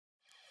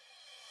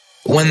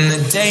When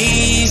the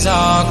days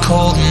are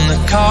cold and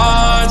the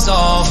cards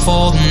all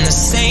fold and the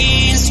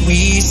saints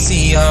we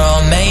see are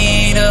all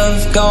made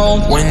of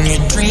gold, when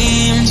your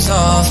dreams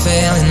all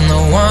fail and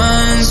the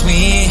ones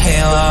we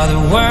hail are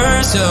the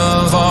worst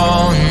of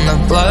all and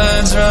the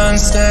bloods run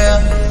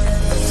stale,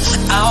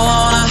 I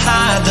wanna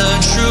hide the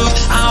truth,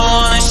 I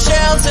wanna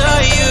shelter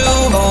you,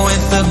 but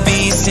with the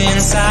beast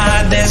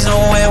inside there's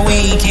nowhere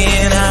we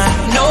can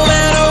hide. No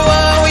matter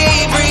what we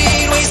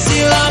breed, we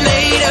still are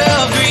made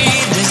of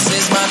greed. This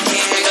is my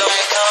kingdom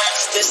come,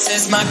 this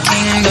is my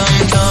kingdom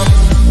come.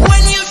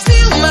 When you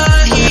feel my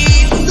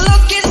heat,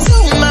 look into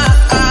my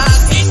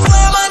eyes, it's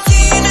where my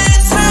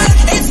demons hide,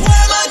 it's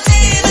where my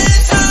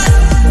demons hide.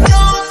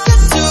 Don't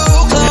get too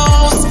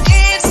close,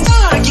 it's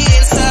dark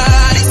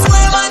inside, it's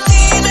where my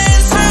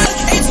demons hide,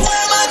 it's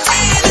where my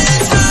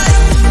demons hide.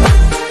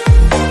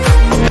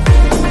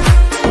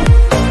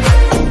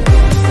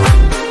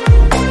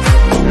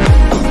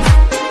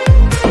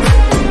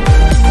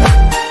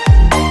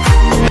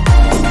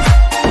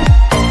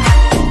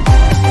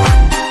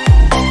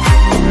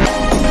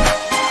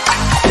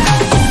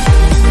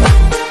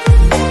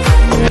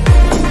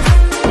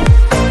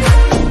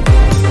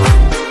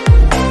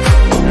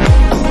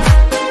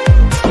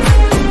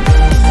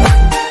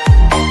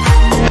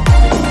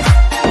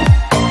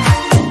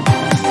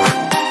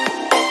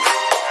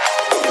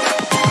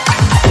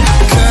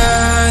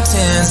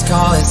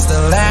 Call, it's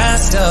the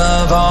last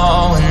of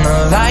all. When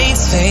the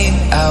lights fade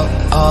out,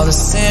 all the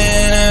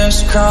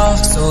sinners crawl.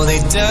 So they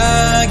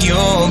dug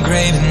your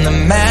grave and the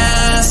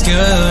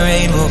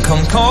masquerade will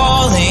come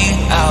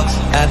calling out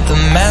at the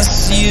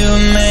mess you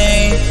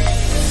made.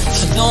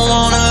 Don't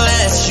wanna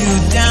let you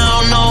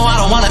down, no, I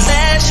don't wanna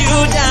let you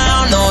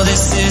down. No,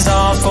 this is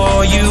all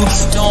for you,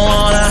 don't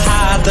wanna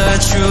hide the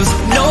truth.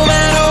 No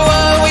matter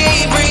what we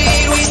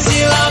breed, we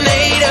still are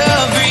made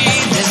of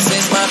greed. This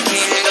is my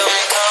kingdom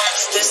come,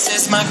 this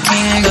is my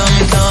kingdom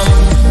come.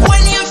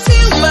 When you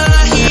feel my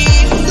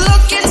heat,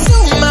 look into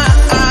my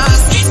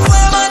eyes, it's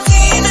where my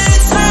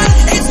demons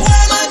hide, it's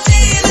where my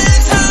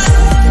demons hide.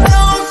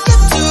 Don't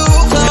get too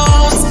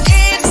close,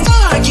 it's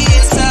dark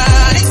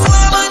inside, it's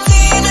where my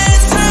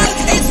demons hide,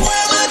 it's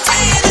where my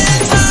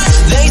demons hide.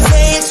 They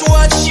say it's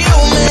what you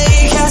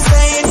make, I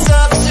say it's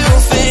up to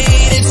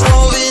fate, it's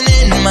roll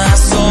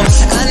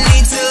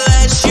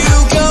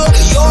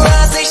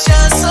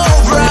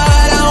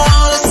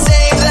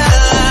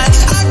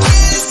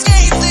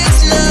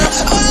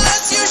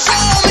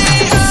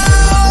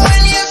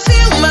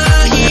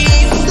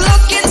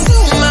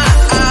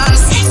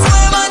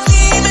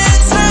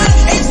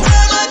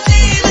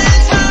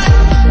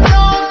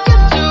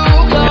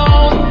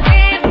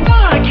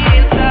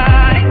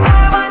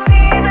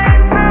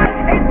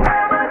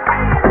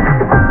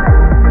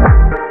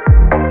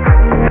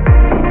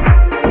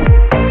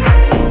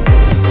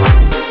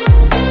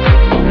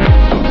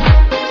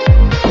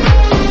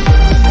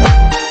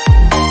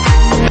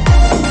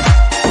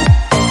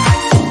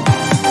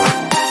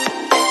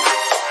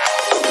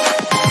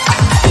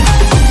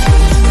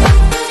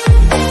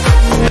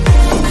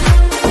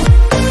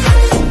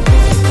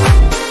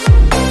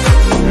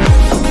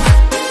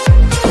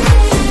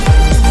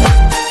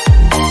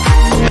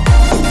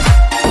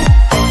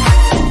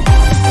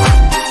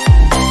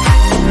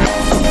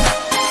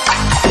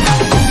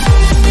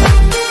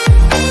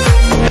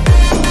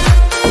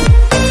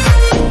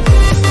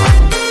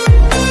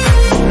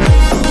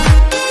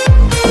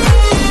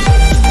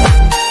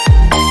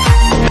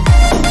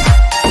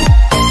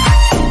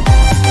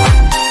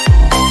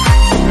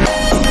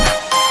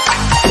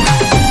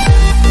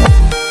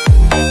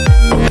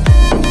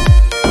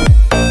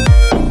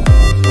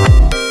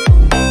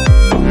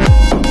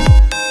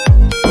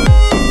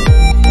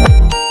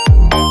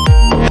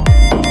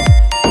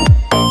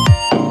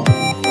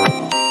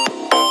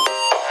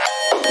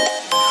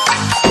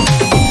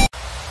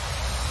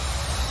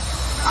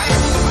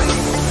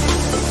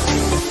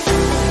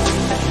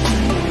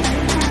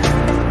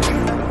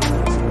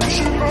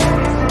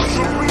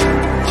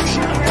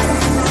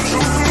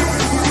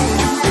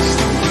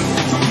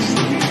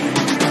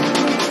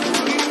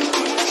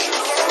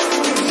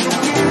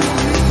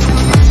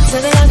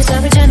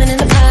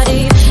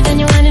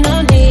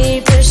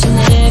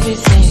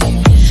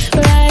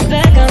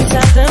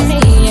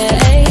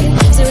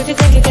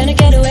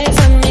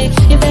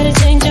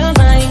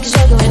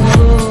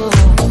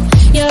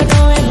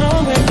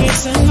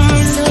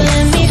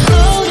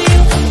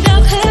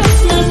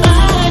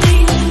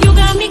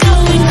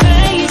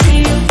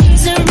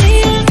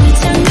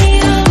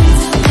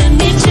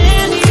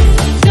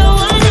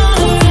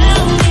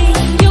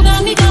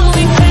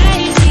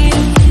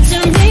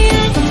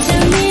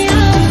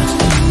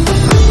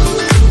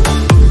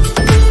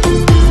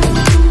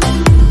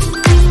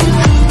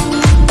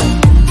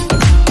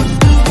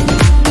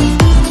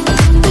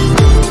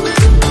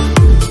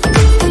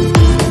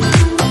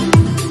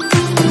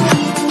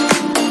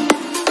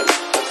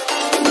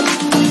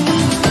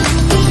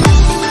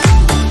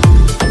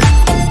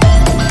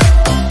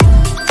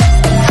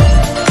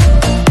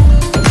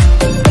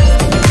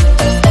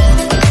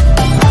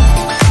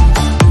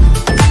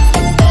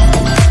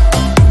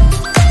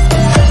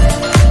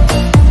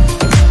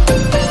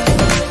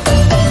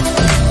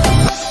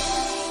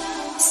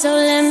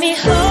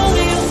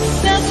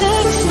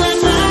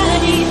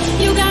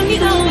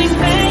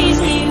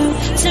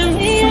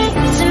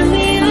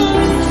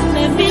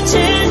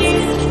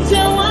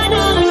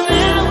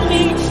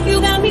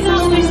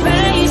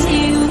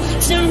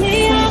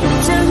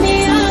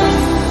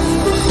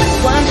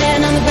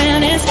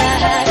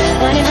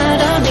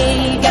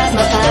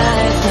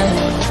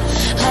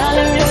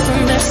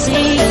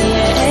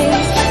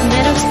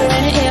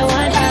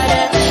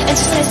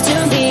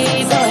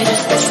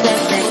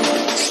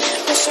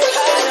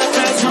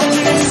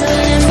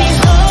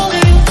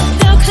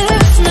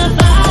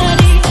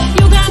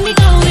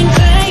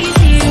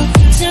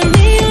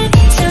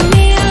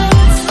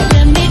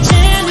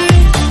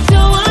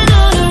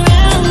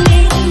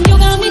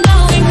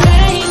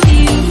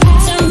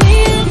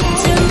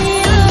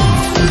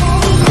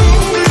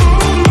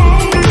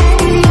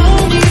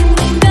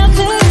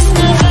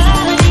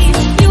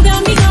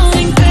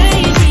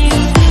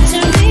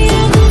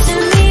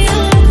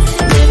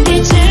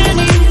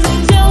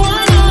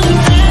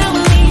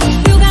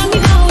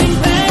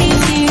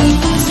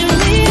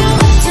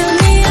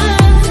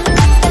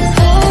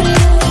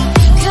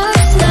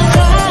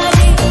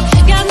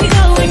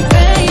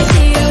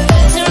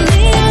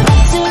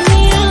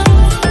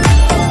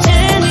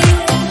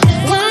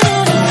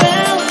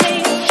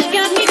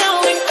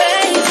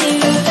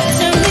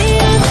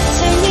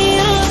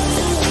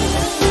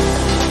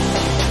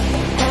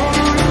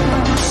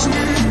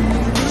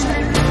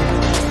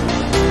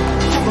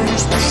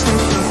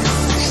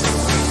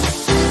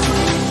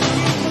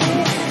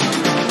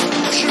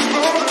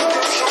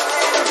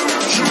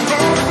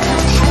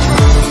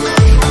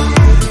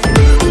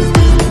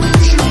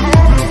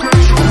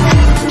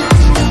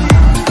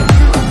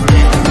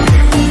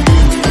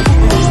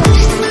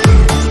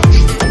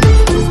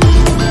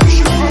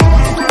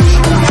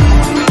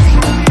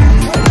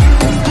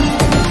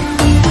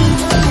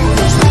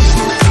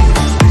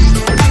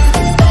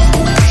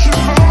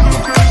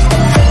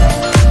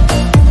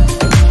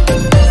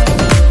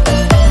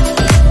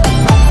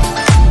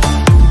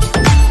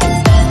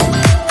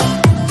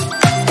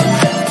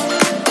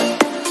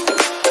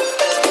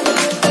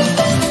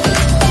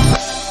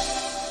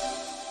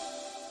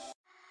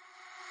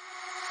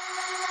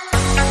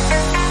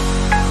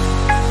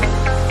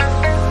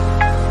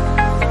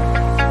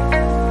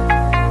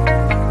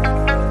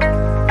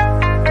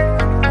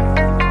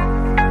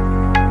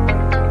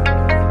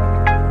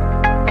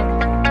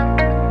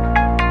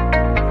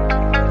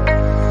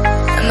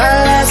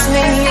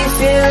made me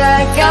feel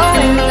like I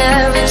would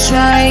never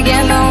try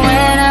again. But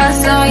when I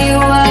saw you, I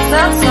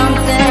felt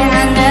something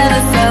I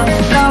never felt.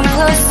 Come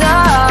closer,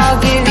 I'll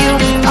give you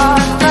all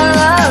my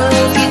love.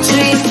 If you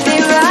treat me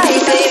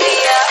right, baby,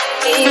 I'll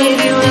give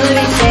you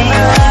everything.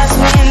 Your eyes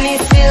made me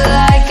feel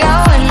like I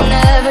would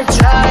never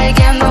try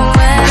again. But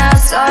when I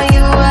saw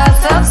you, I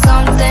felt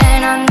something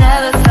I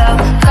never felt.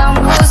 Come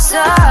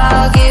closer,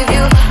 I'll give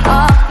you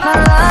all my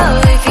love.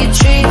 If you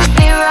treat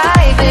me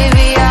right,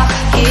 baby, I'll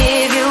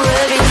give you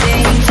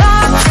everything.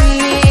 Talk to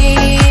me,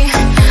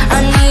 I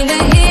need to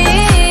hear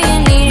you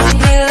need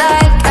me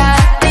like I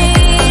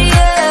need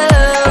you.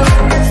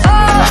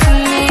 Fall to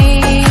me,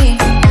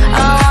 I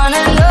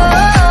wanna know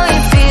you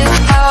feel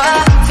how I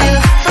feel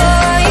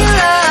for you,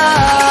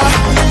 love.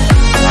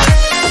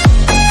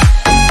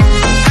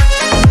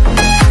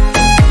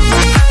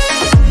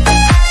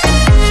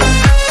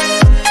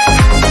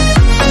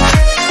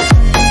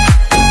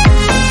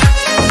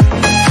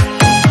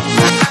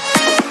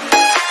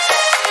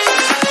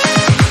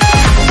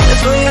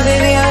 For you,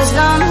 baby, I was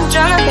numb,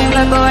 trying to think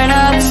back growing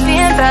up,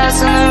 speeding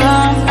fast on the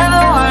run.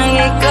 Never wanna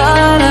get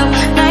caught up.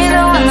 Now you're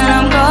the one that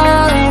I'm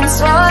calling.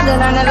 Swore that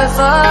I never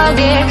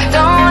forget.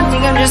 Don't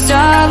think I'm just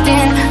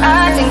talking.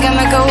 I think I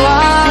might go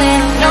all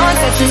in. No one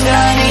touches what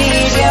I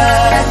need,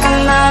 yeah. I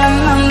come out of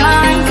my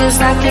mind, 'cause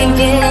I can't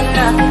get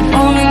enough.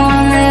 Only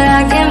one that I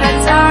give my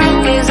time,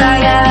 'cause I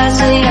gotta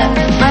see ya.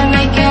 Might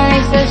make an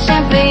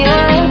exception for you,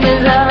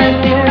 'cause I was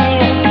feeling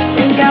you.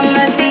 Think I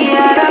might be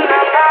out of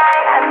my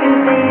mind. I think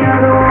that you're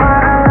the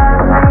one.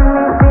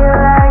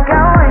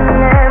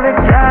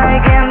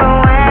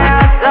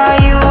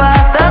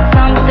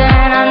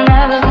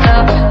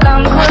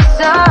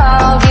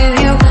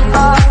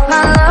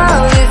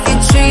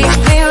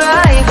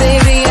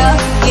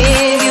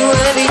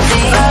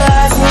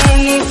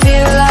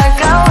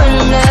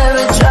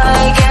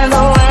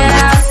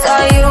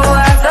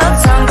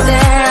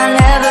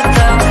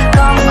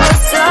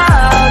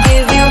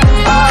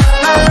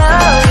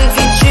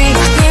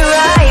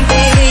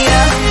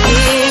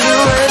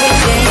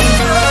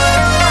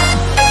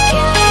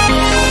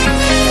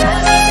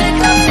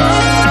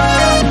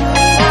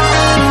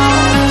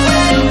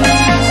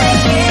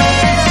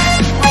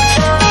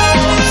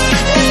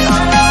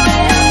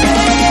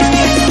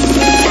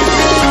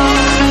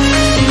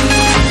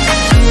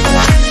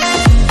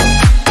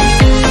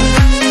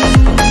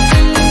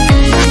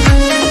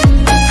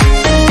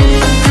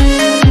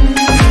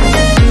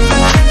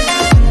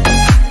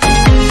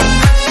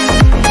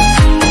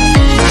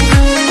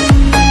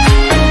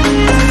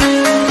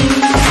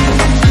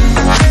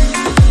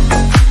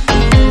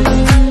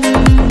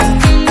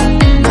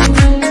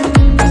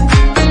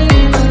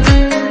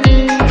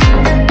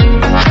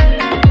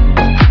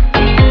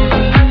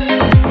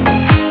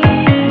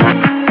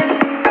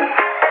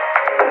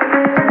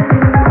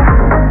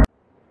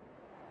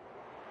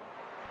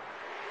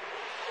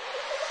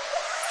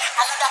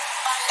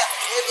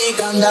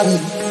 Calm down,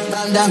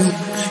 calm down.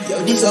 Yo,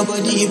 this your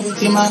body,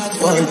 put in my heart.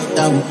 Fall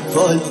down,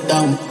 fall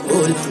down,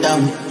 fall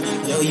down.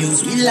 Yo, you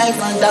sweet life,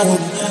 fan down,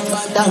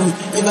 fan down.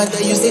 If I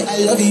tell you say I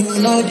love you, you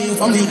know they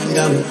for me, young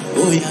girl.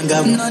 Oh, young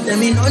girl, no tell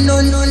me no,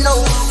 no, no,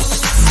 no.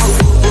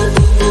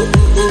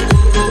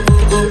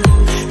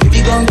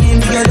 Baby, gon' give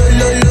me a lo,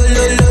 lo, lo,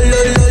 lo, lo,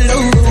 lo, lo, lo,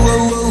 oh,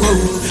 oh, oh.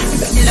 You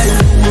got me like,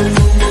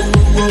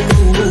 oh, oh,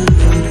 oh, oh.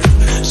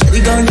 Shawty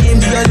gon' give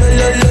me a lo,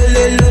 lo, lo,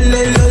 lo, lo,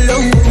 lo, lo, lo,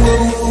 oh,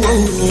 oh, oh, oh.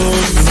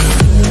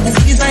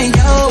 Fine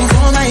girl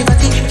for my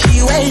party, she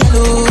wear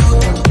yellow.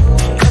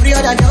 Every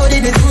other girl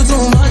they do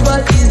too much, but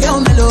this girl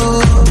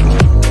mellow.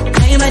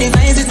 I'm in a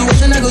fine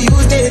situation, I go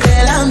use they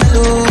tell I'm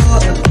mellow.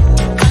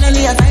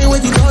 Finally I find way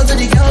to talk to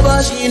the girl,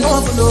 but she ain't no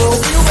follow.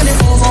 You when they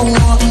phone for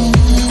one,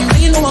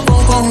 you know I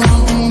phone for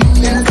one.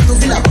 Then I start to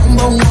feel like bum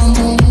bum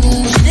bum.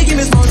 She dey give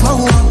me small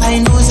small one.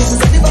 I know she's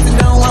steady but the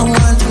ground one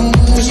one.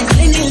 She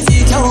feeling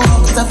insecure,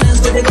 'cause her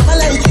friends but they got my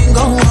light ring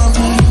go on.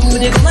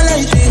 But they got my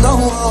light ring go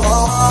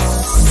on.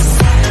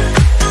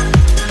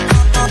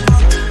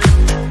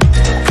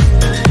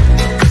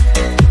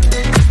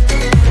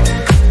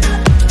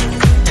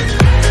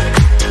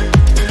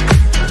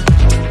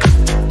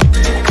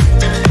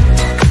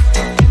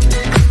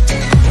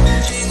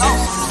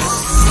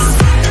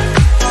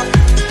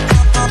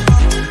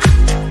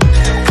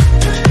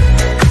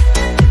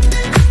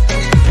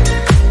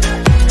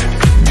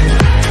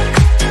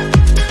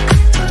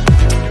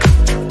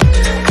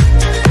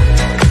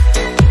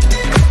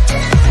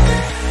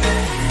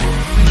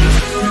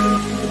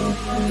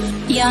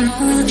 Yeah, I know I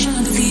look shy,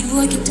 but for you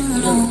I get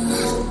down low.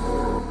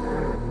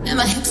 And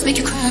my hips make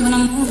you cry when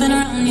I'm moving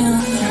around you.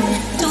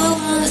 Do it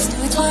once,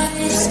 do it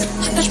twice.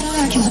 I push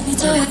back, you hold me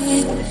tight.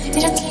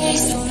 Need a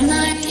taste for the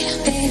night.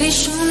 Baby,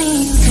 show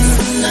me you can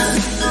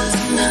dance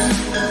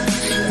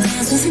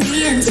with me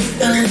and take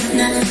the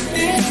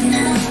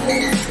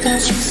night.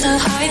 Got you so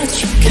high that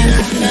you can't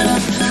come down.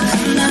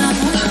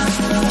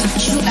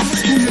 Got you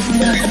asking for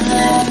love.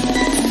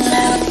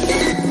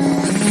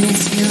 When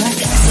it's you, I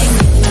can't say no.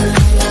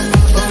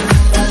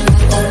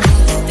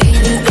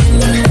 Baby, give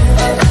me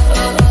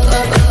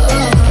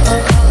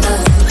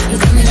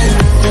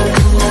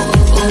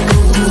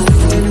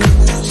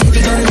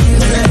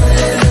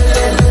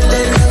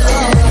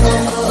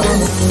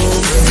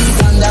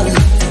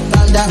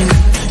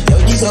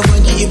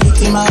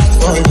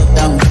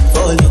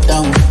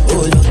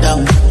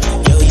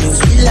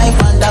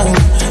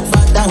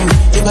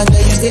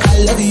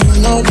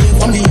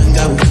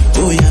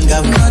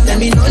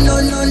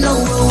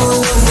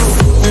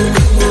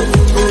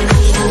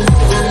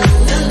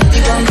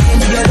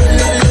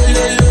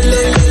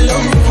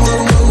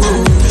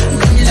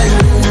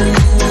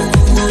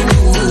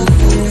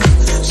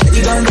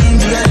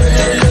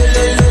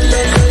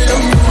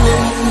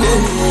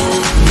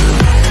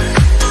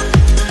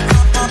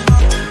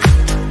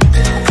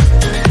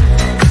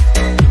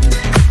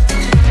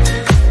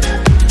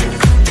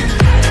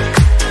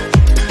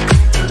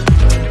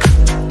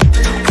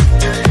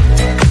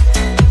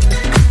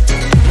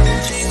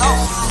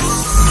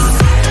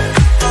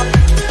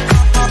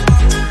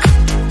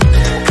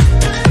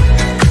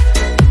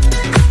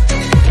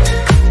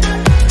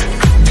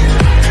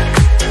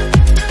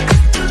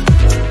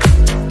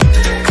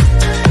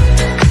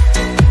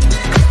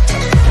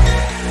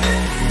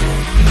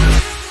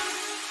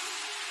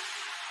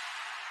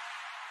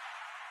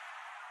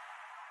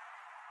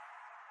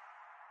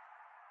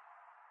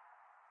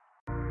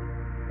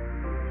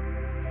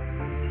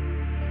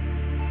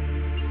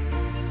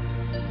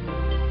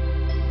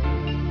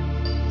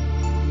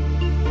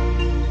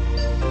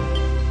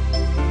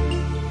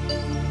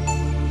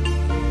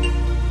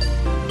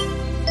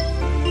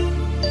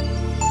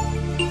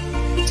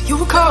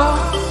recall,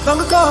 long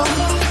ago,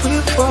 we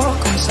would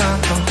walk on the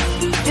sidewalk.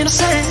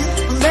 Innocent,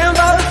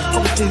 remember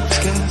all we did was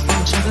care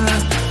for each other.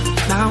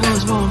 Now I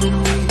was warm and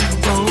we were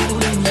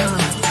rolling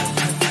young.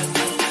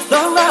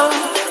 Long round,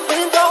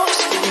 windows,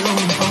 we were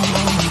on the phone.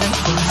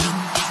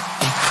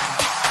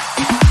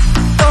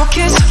 No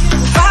kiss,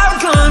 fire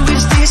gun, we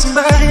just need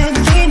somebody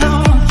to lean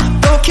on.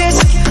 No kiss,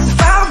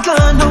 fire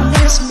gun, no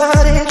need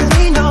somebody to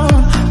lean on.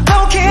 No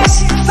kiss,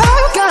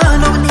 fire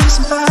gun, no we need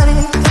somebody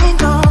to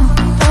lean on.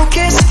 No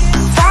kiss,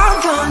 fire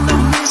gun, no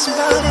we need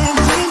somebody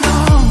to lean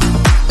on.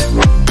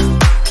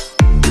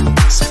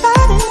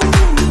 Somebody.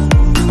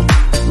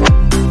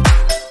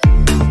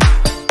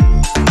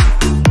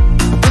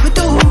 What we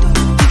do,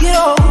 we get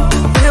old,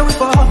 where we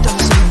walked on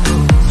the same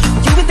road.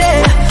 You were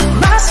there,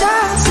 my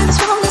side, said as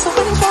long as I'm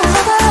waiting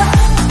forever.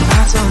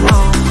 Not so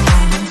long,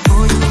 longing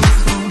for you to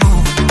come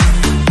home.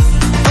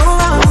 Go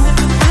around,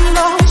 we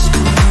lost,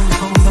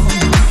 hold on.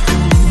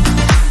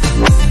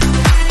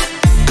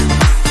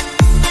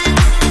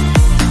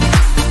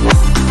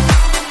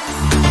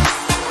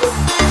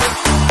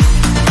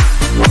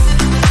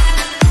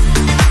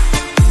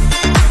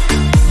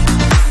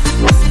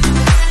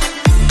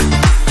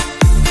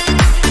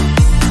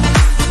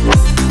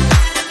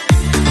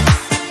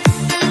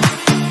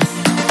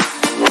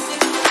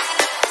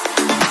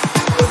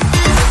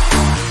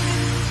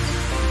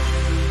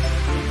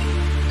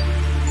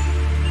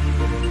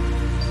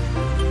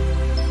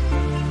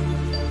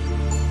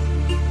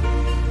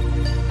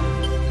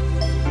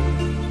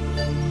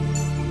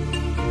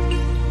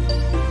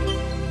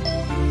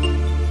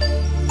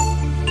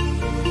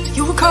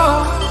 You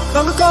recall,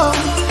 long ago,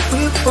 we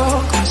would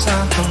walk on the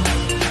sidewalk.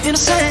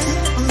 Innocent,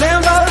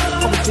 remember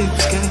all we did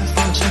was care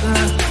for each other.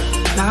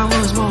 Now I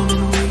was warm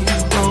and we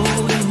were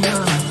rolling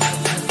young.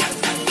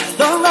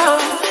 Long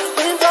round,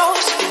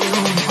 windows, we were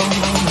on the phone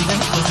and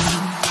then home.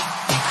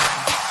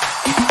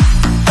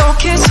 No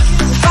kiss,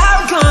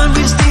 fire gun,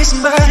 we just need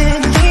somebody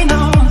to lean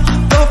on.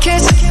 No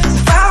kiss,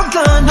 fire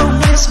gun, no we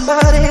need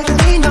somebody to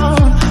lean on.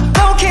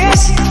 No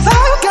kiss,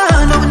 fire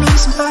gun, no we need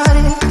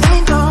somebody to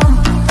lean on.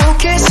 No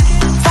kiss,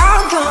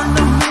 fire gun,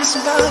 no we need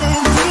somebody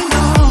to lean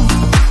on.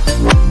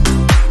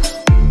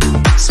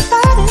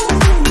 Somebody.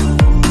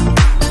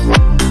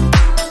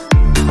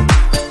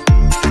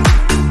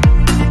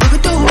 What we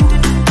do,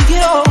 we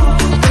get old,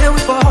 where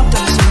we walked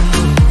on the same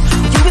road.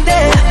 You were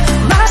there,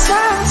 my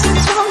side, said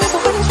as long as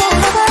I'm waiting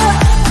forever.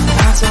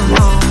 Not so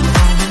long,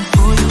 longing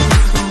for you to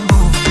come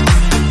home.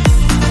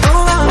 Go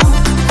around,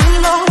 we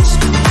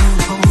lost,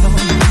 hold on.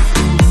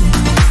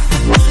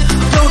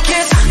 No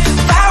kiss,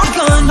 fire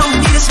gun, no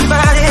need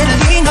somebody to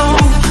lean on.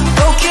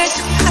 No kiss,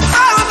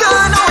 fire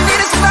gun, no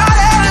need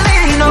somebody to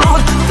lean on.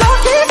 No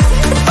kiss,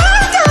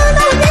 fire gun,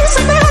 no need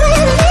somebody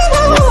to lean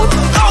on.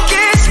 No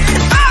kiss,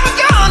 fire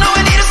gun, no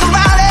we need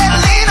somebody to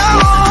lean on.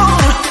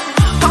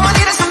 Oh, I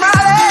need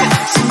somebody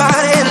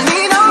to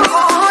lean on.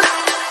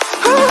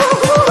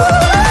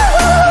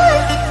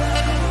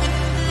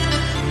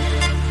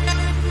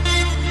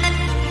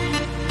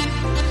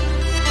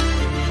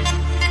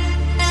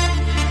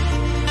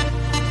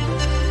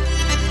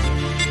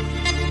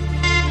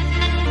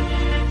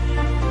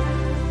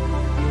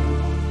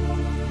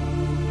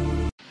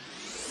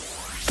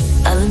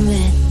 I'll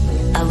admit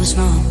I was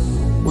wrong.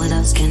 What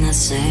else can I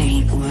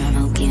say? Where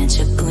I'll get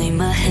you clean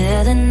my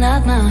head and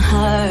not my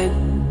heart.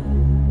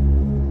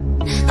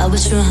 I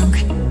was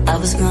drunk, I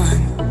was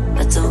gone,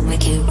 but don't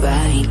make it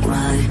right.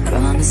 Why?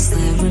 Promise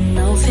there were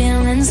no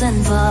feelings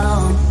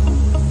involved.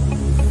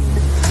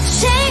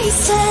 She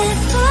said,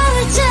 for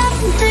a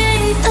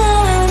definitely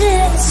thought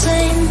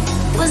insane.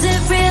 Was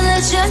it real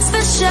or just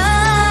for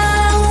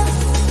show?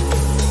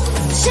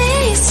 She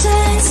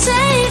said,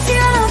 save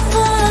your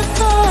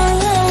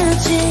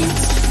apologies.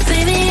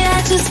 Baby, I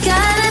just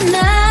gotta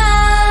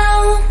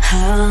know.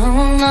 How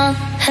long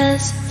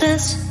has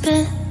this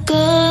been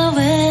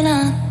going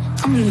on?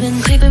 You've been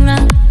creeping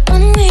around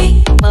on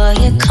me while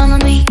you're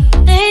calling me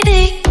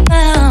lady.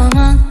 How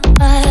long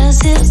has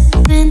this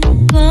been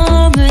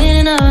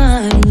going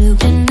on? You've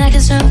been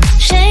acting so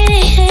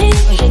shady.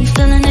 Are you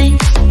feeling it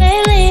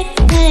lately?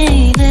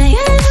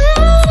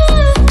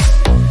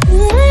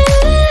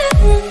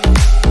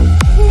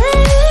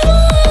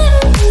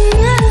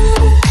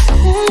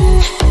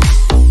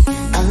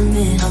 I'll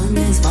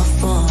admit it's my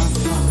fault,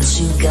 but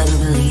you gotta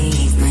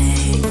believe me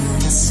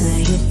when I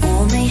say it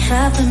only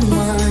happened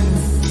once.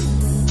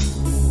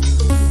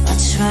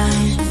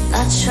 I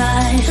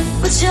tried,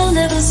 but you'll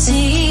never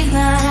see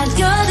that.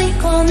 You're the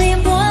only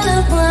one I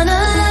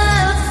wanna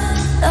love.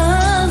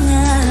 Oh,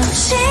 now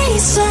she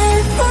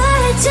said, why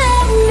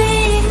tell me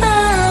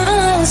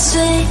how to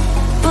say?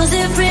 Was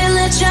it real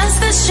or just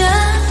for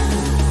sure?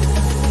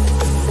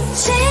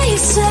 She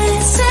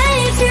said,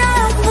 save your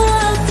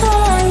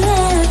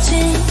apologies.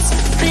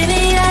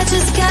 Baby, I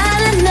just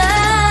gotta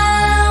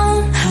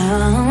know. How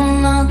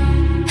long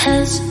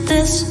has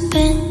this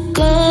been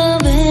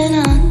going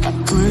on?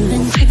 You've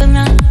been creeping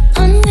around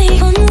on me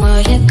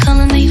while you're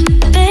calling me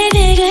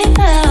baby.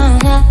 How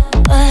long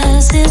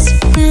has this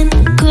been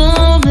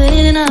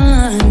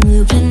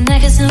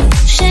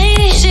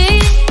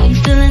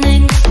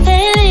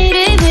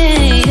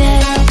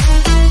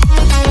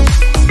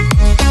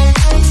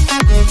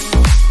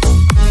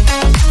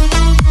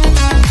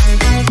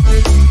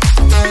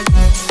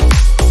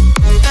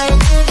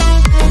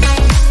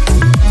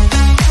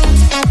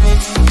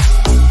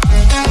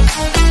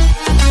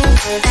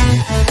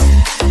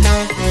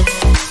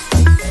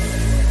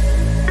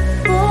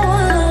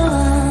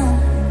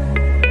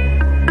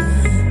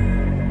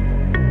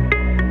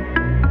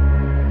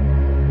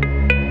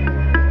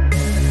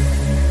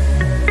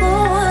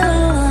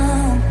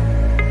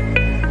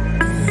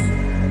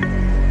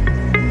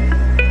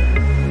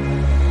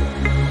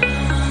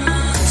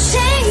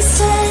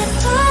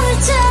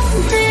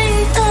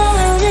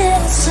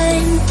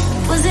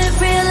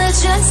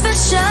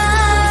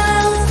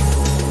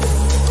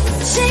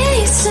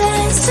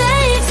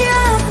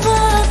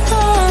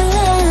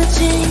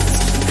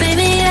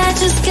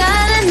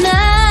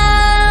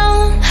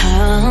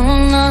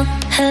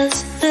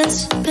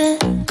what's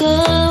been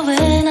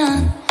going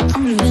on.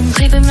 You've been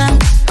creeping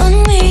round on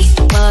me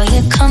while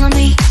you're calling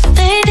me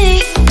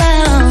lady.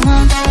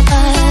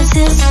 Why's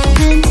this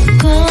been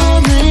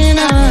going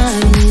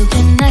on? You've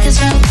been acting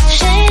so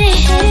shady.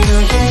 I know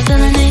you're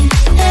feeling it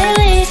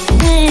lately.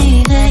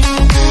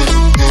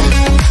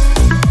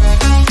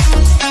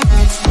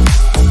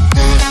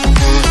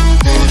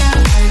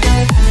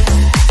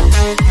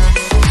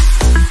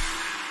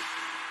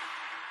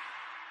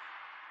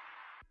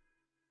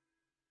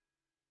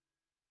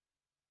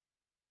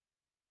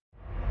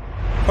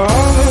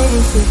 I'll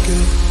never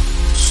forget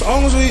the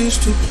songs we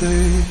used to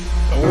play,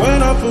 and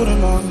when I put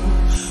them on,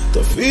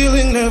 the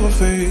feeling never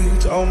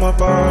fades on my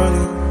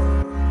body.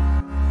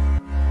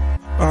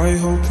 I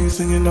hope you're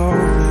thinking of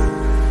me.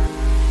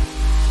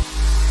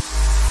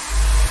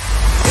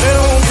 There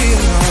won't be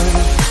a night,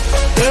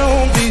 there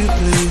won't be a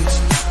place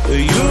where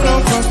you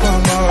don't cross my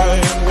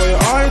mind, where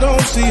I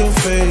don't see your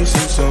face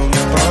in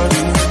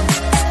somebody.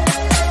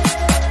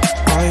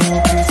 I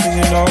hope you're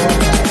thinking of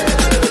me.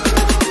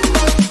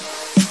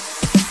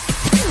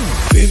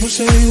 People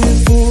say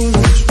we're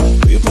foolish,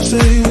 people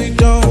say we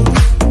don't.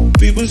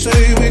 People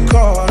say we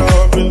caught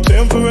up in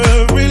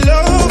temporary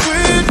love. We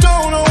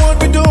don't know what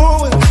we're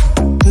doing.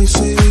 They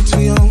say we're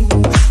too young,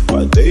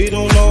 but they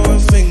don't know a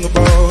thing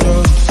about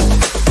us.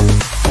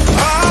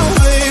 I'll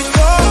wait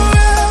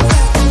forever,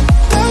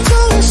 that's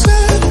what we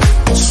said.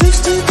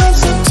 16th of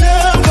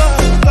September,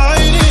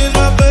 lying in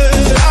my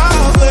bed.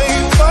 I'll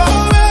wait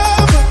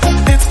forever,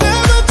 it's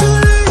never too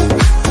late.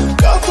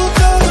 Couple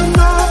dozen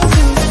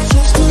hours,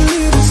 just a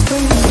little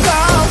space.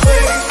 I'll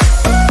wait.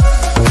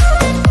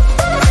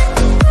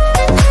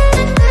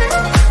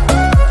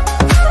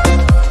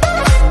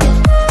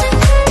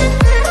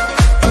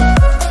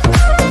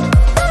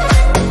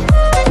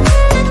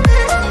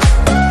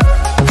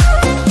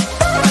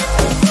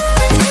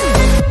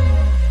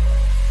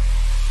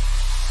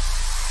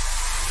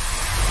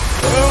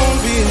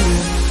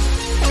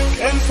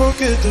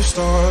 Forget the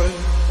start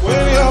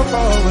when you're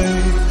far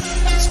away.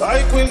 It's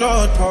like we're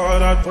not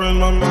part. I'd burn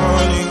my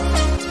money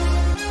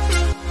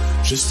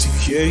just to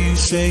hear you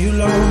say you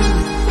love me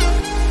again.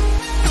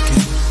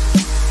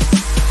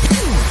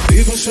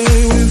 People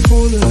say we're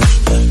foolish,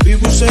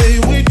 people say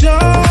we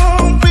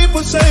don't.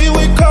 People say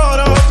we caught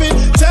up in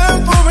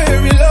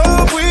temporary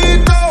love. We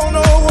don't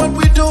know what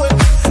we're doing.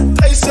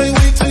 They say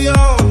we're too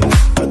young,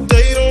 but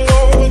they don't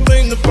know a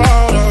thing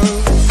about us.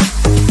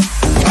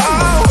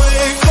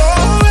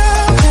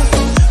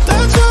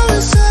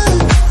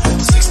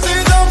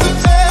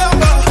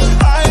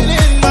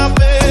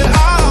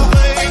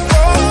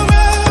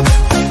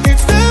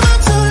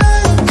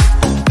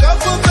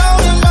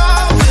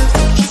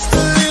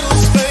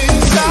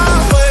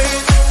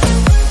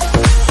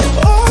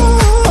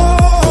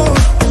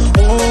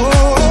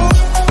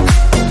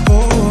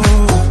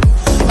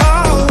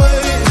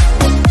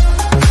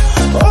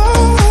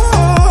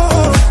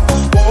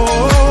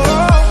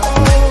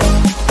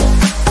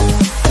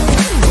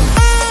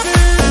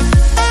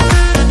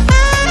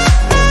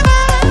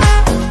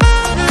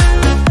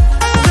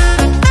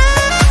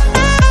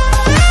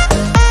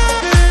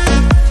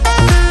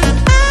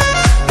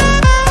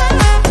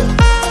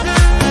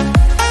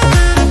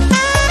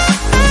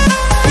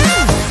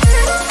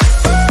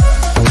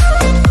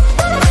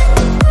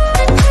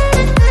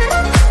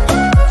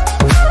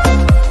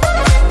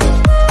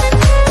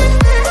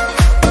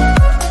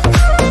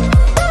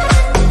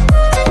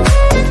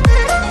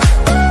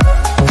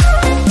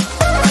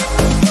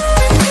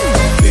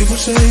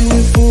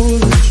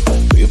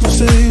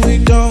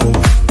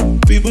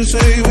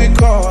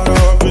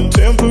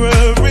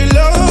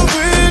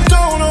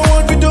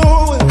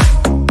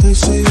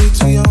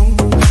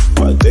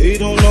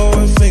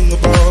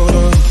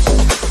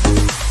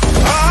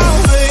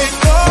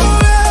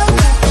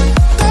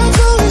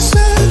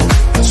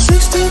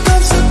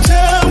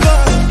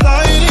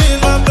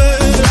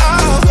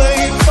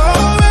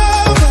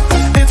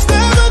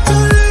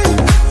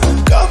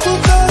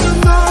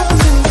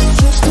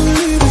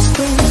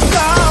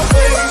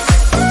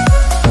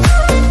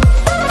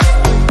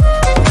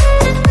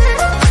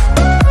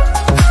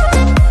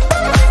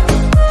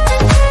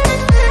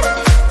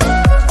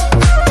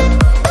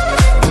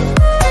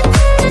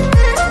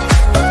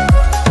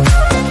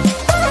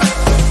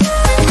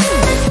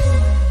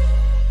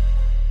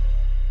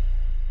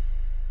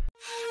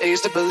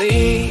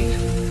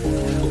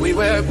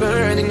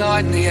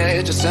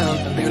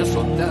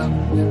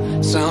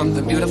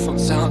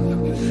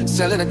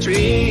 Selling a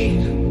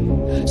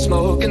dream,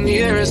 smoke in the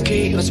air is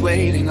keep us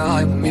waiting.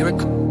 I'm a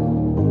miracle,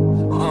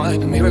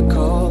 I'm a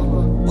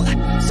miracle.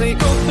 So you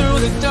go through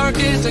the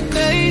darkest of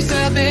days,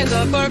 heavens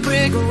of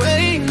heartbreak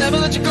away. Never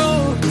let you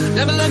go,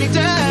 never let me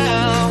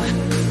down.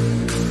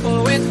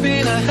 Oh, it's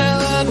been a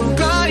hell of a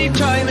ride,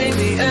 driving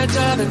the edge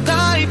of the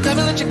night.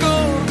 Never let you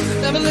go,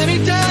 never let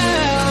me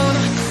down.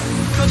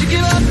 Don't you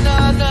give up,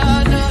 nah,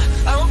 nah, nah.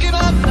 I won't give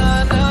up,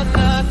 nah, nah,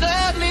 nah.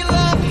 Let me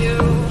love you,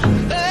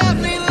 let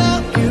me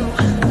love you.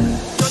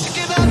 Don't you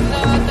give up,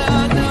 nah,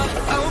 nah, nah.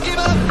 I won't give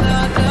up,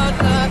 nah, nah,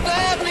 nah.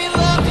 Let me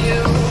love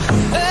you,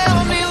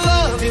 let me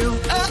love you.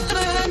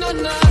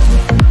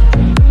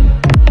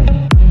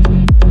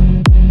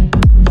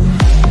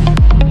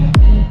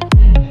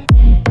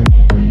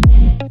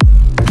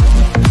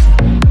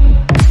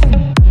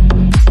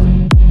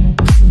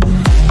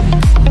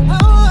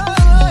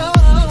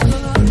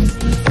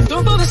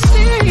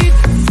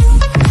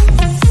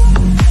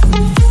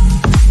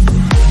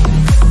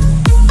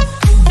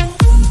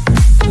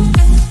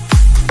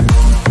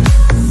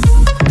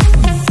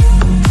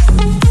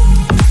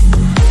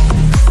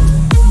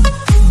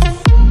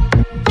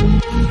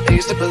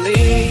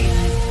 believe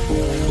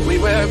we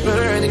were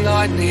burning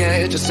on the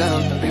edge of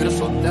something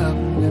beautiful now.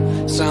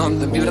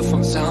 Something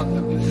beautiful,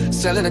 something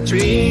selling a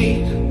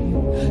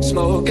dream.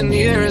 Smoking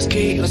near us,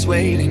 keyless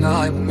waiting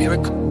on a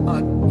miracle,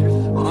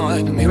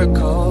 on a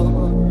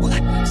miracle.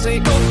 Say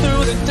go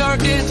through the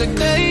darkest of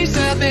days,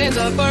 heavens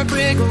of our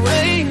break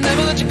away.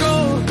 Never let you go,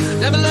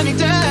 never let me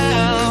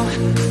down.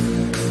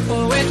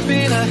 Oh, it's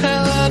been a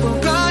hell of a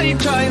ride,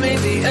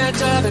 driving the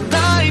edge of the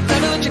night.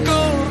 Never let you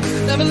go,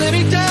 never let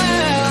me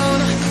down.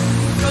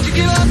 Don't you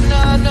give up,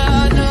 nah,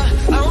 nah,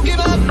 nah. I won't give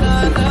up,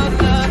 nah, nah,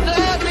 nah.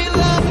 Let me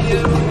love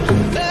you,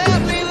 let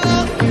me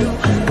love you.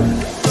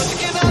 Don't you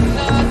give up,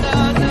 nah,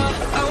 nah, nah.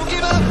 I won't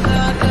give up,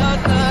 nah, nah,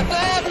 nah.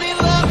 Let me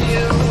love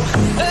you,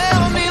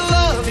 let me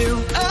love you.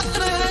 Ah,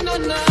 nah, nah,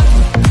 nah.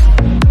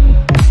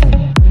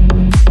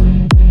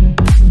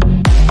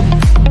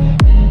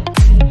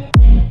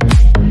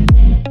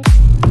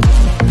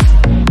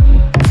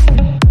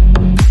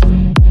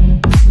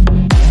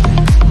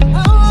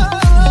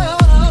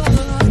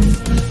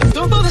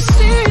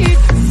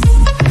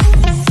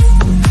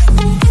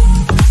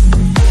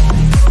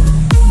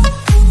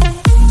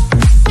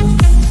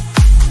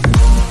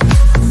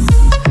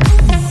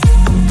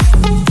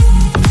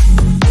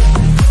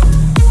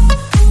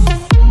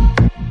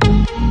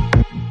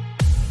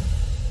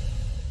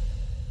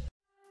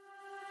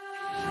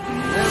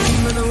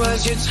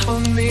 You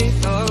told me,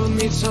 love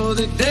me till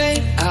the day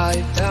I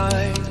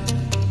die.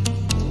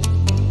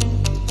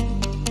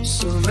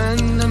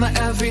 Surrender my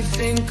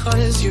everything,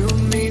 cause you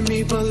made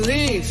me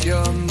believe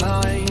you're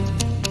mine.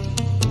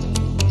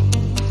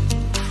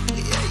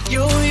 Yeah,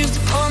 you used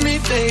to call me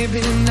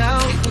baby, now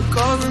you're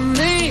calling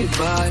me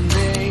by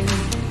name.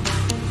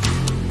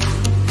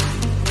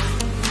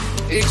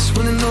 It's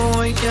when I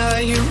know, yeah,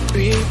 you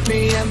beat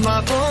me at my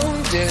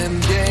own damn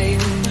game.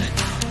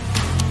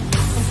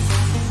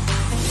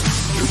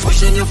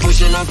 You're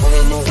pushing, I'm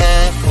pulling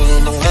away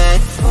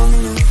from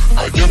you. I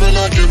give it,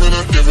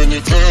 giving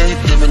you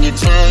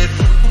take.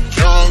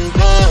 Young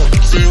boy,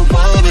 so you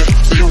want it,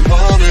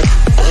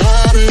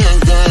 body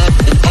and that,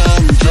 and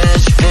I'm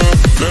just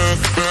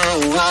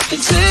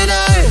rocking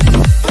tonight.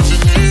 But you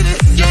need it,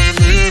 yeah, you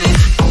need it.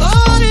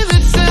 All of the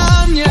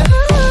time, yeah.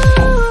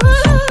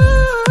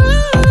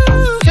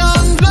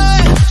 Young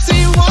boy, so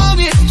you want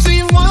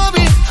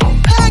me,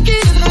 back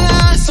in the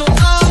line, so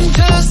I'm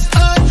just a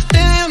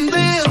damn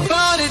bit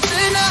about it. Be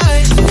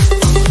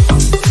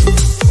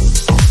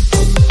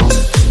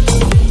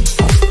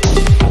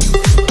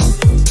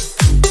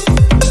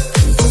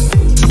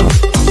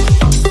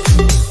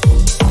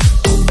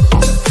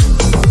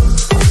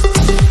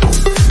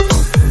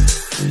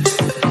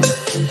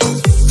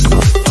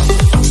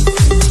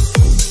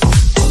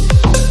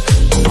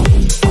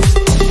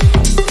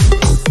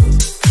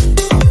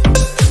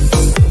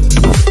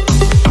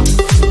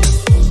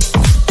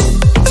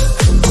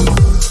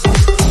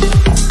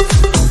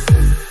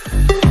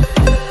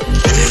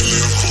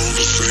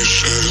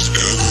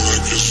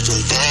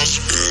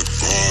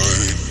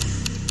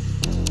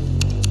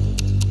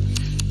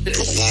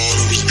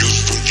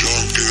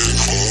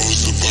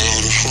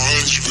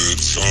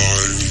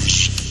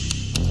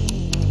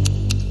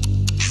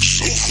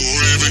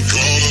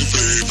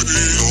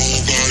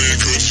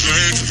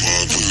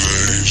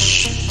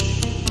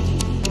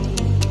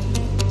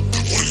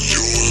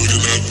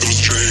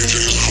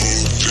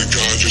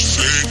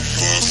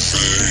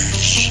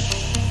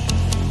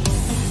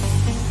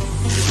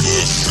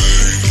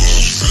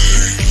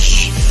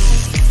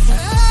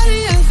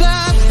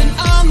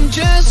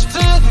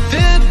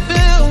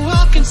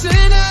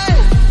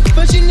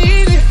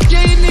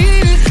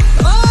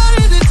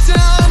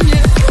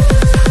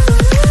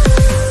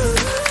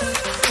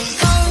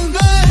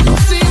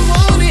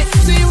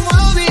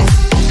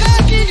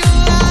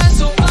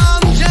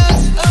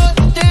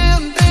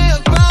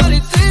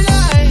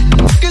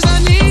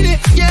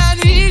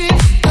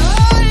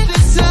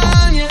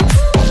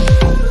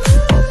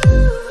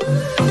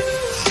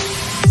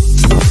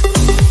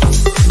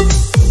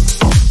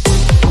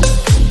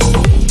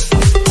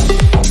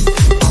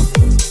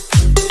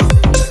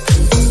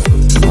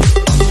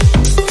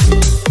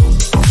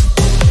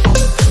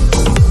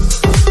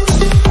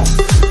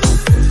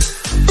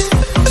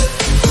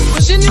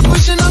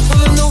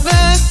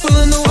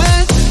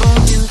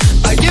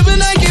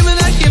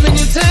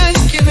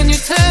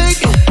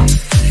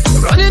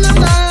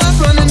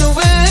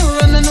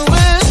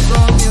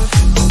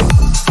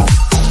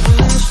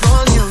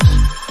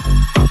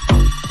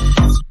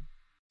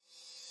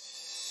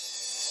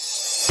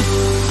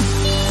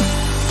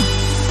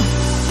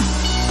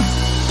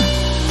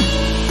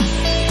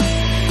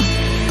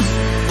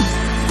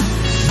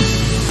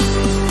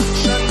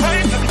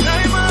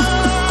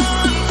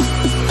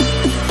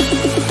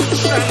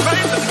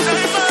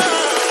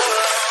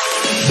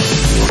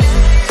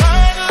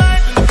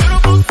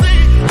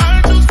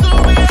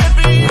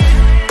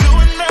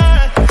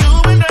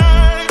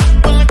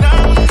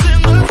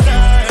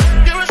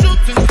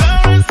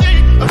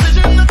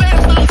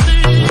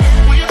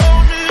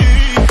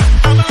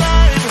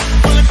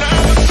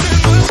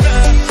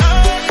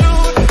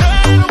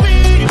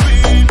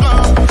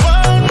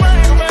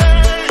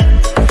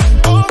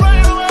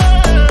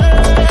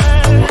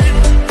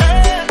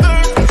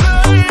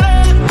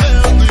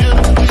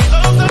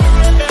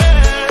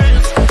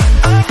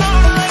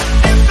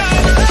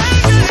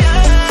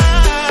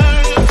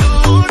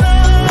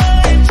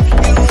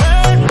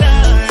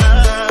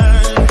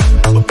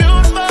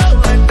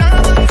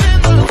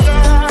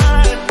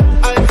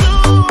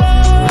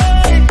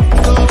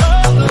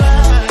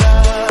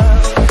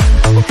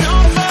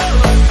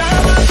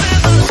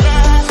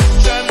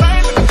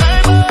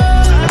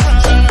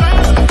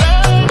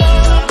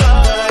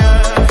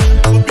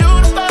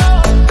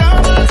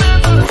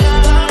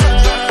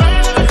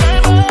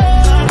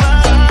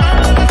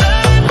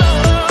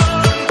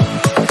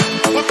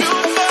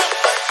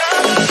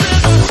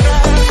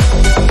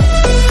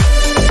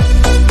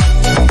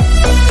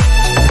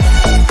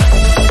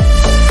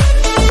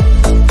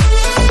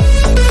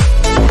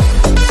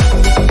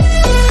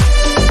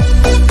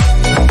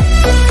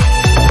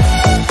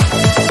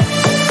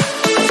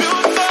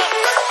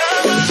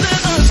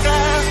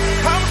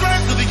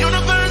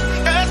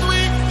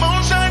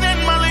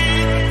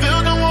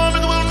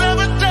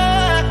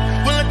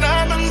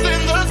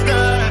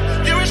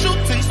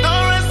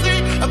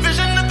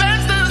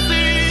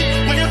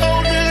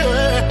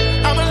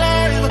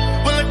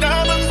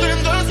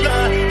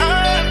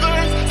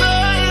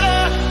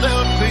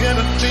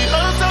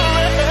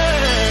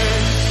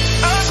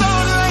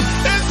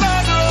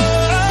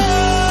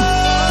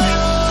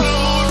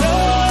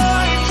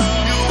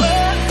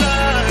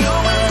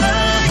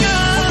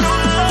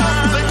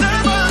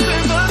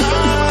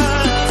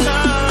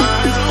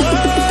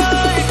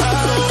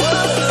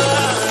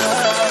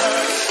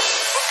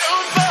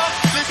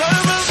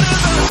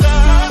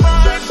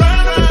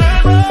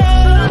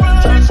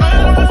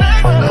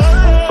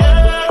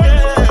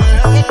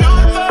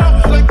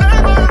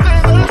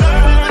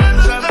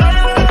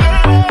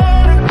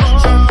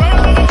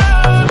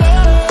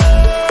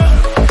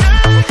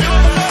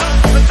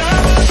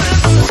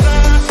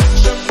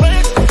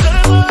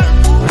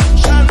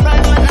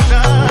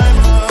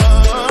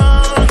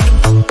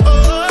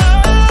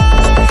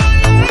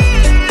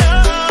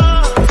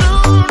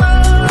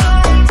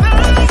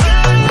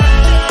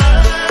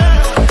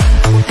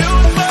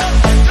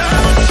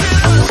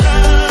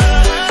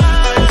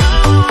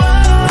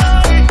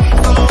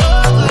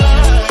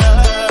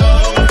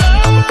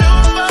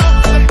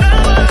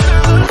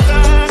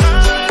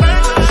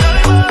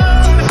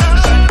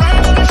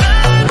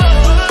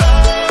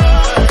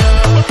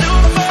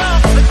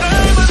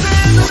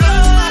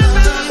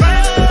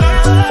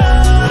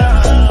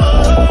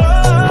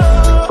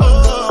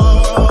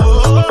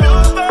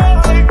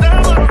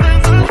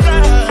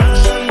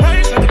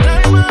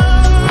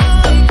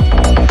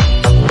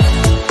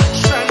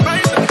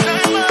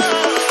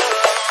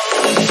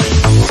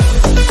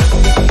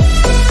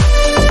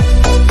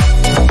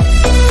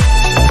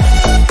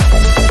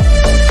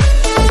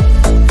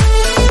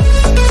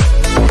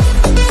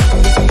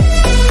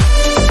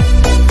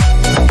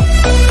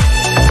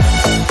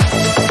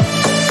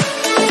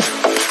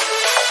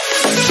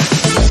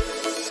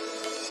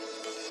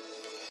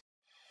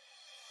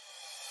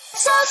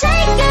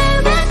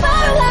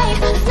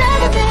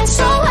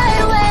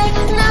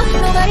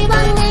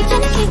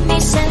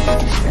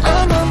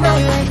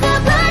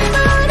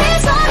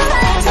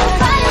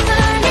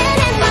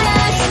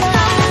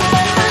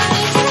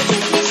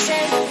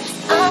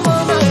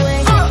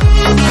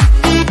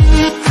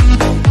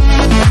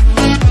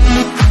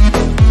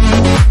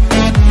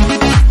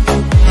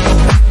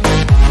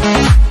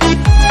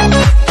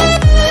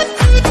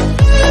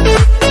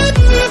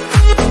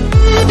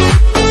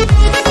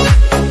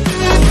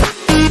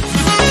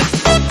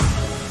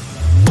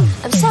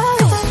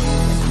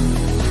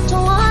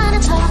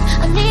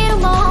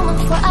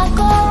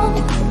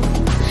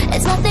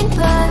nothing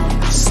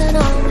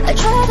personal. I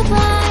try to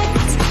blind,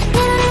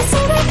 they don't even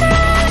see me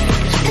cry.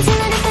 Cause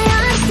even if they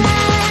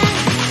understand,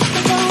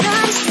 they don't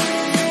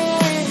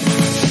understand.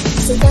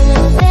 So then when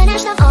we're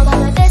finished, I'm all about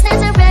my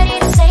business and ready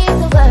to save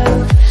the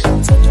world.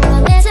 Taking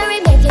my misery,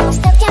 making my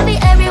step can be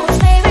everyone's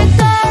favorite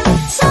girl.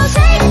 So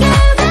take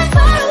it back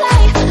far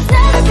away. I've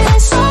never been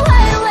so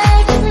wide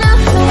awake. Now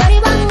don't worry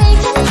about me,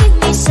 can you keep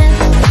me safe?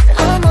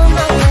 I'm on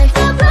my way.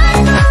 The blood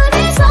moon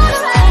is on the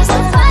rise, the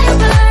fire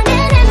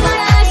burning in my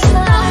eyes.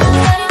 Don't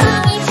worry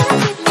about me, can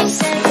you keep me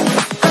safe?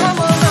 I'm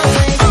on my way.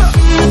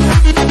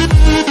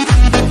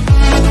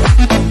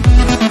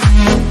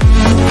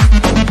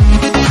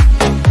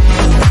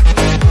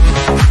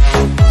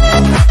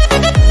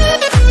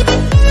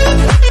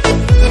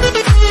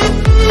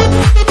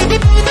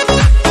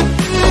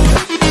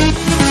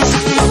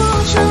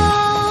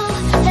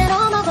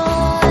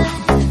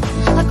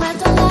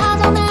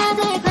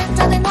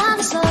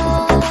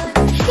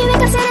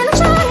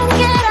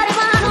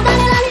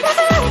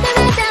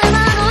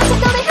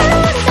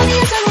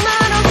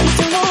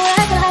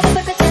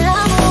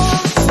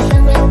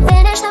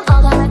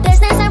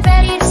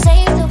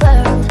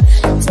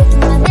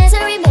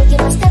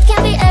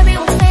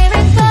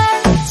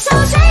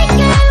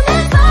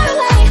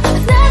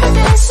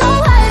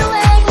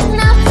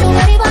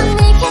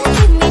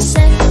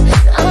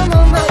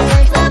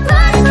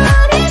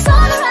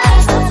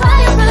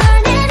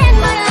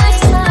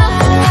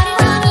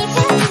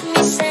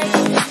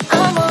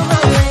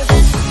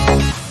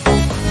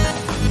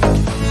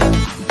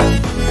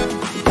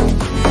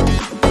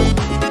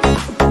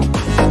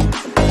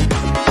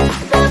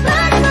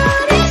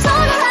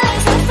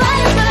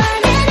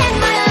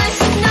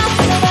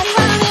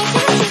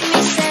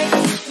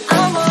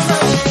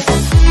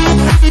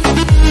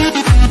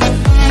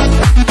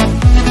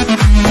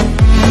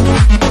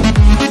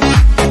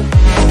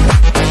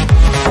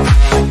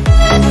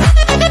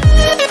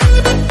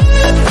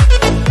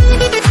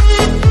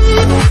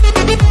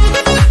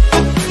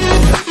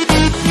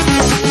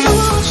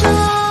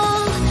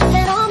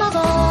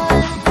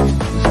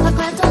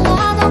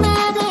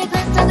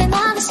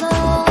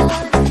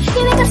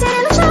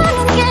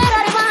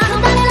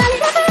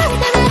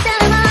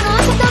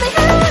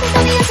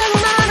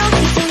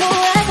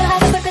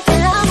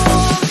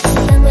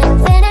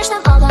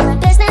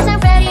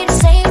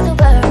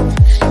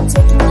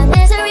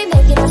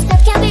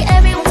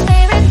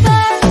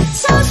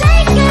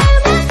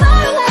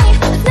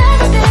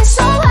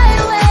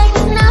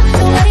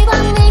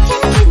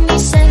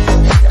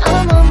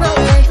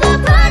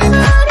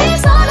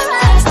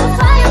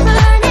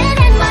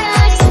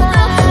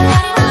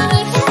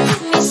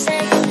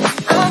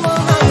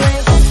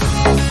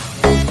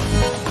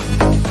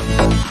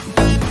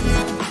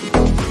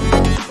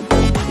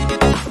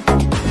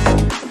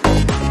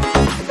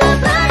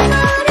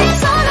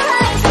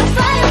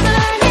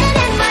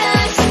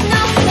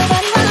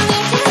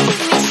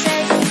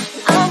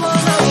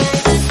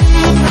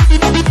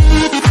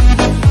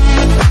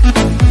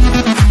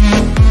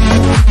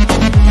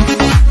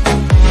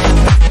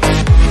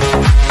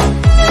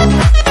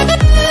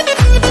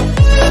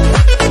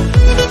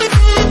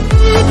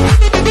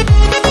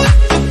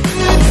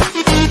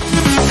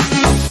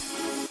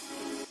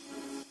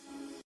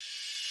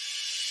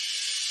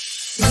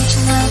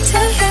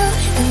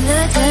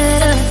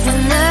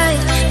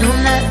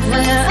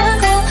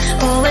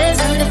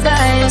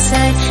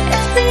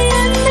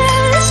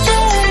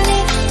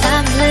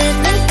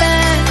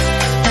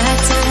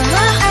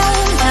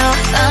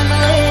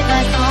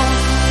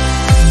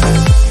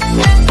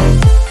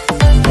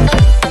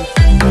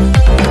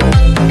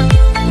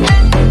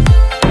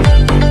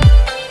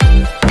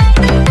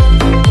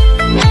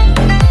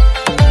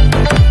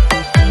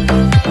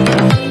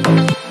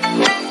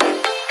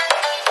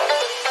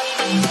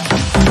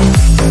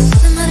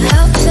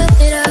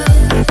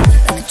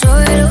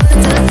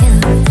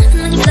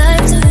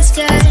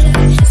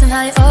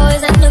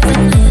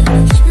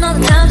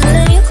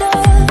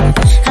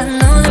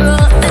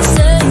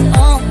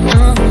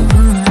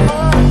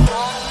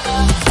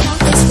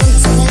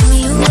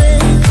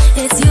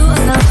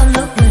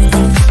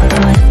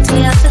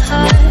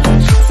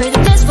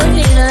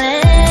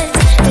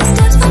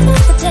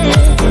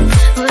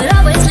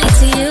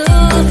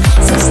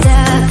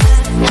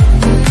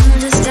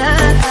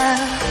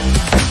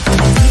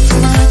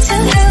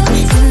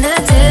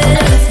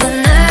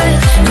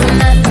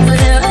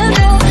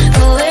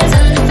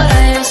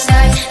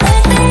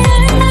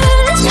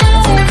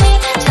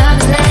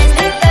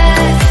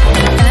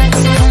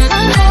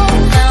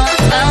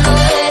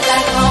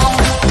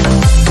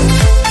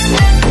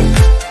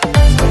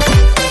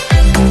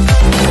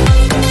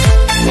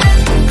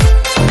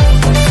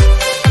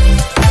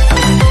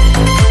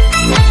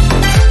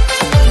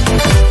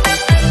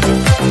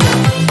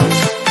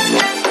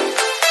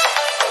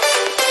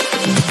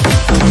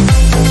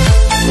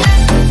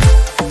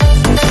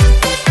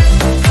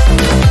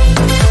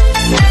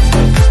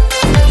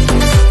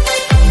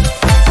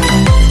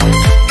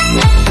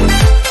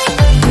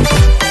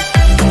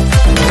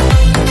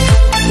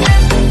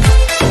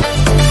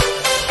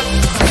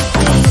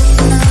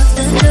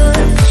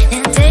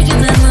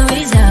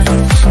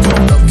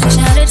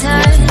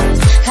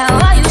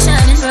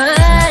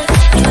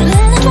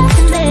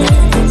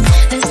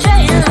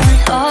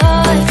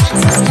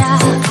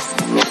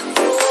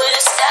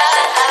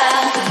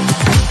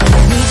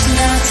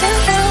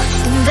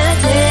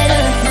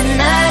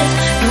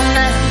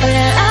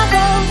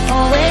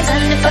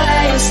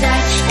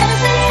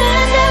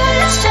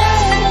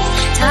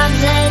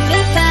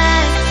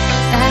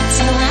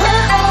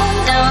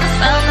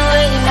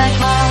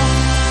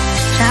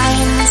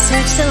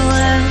 search the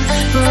world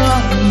for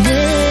all of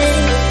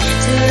it,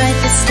 to write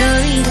the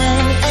story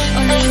that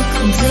only you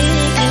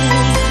complete.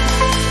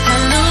 I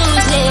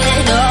lose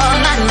it all,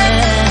 my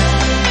love.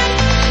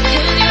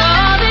 Give you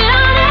all the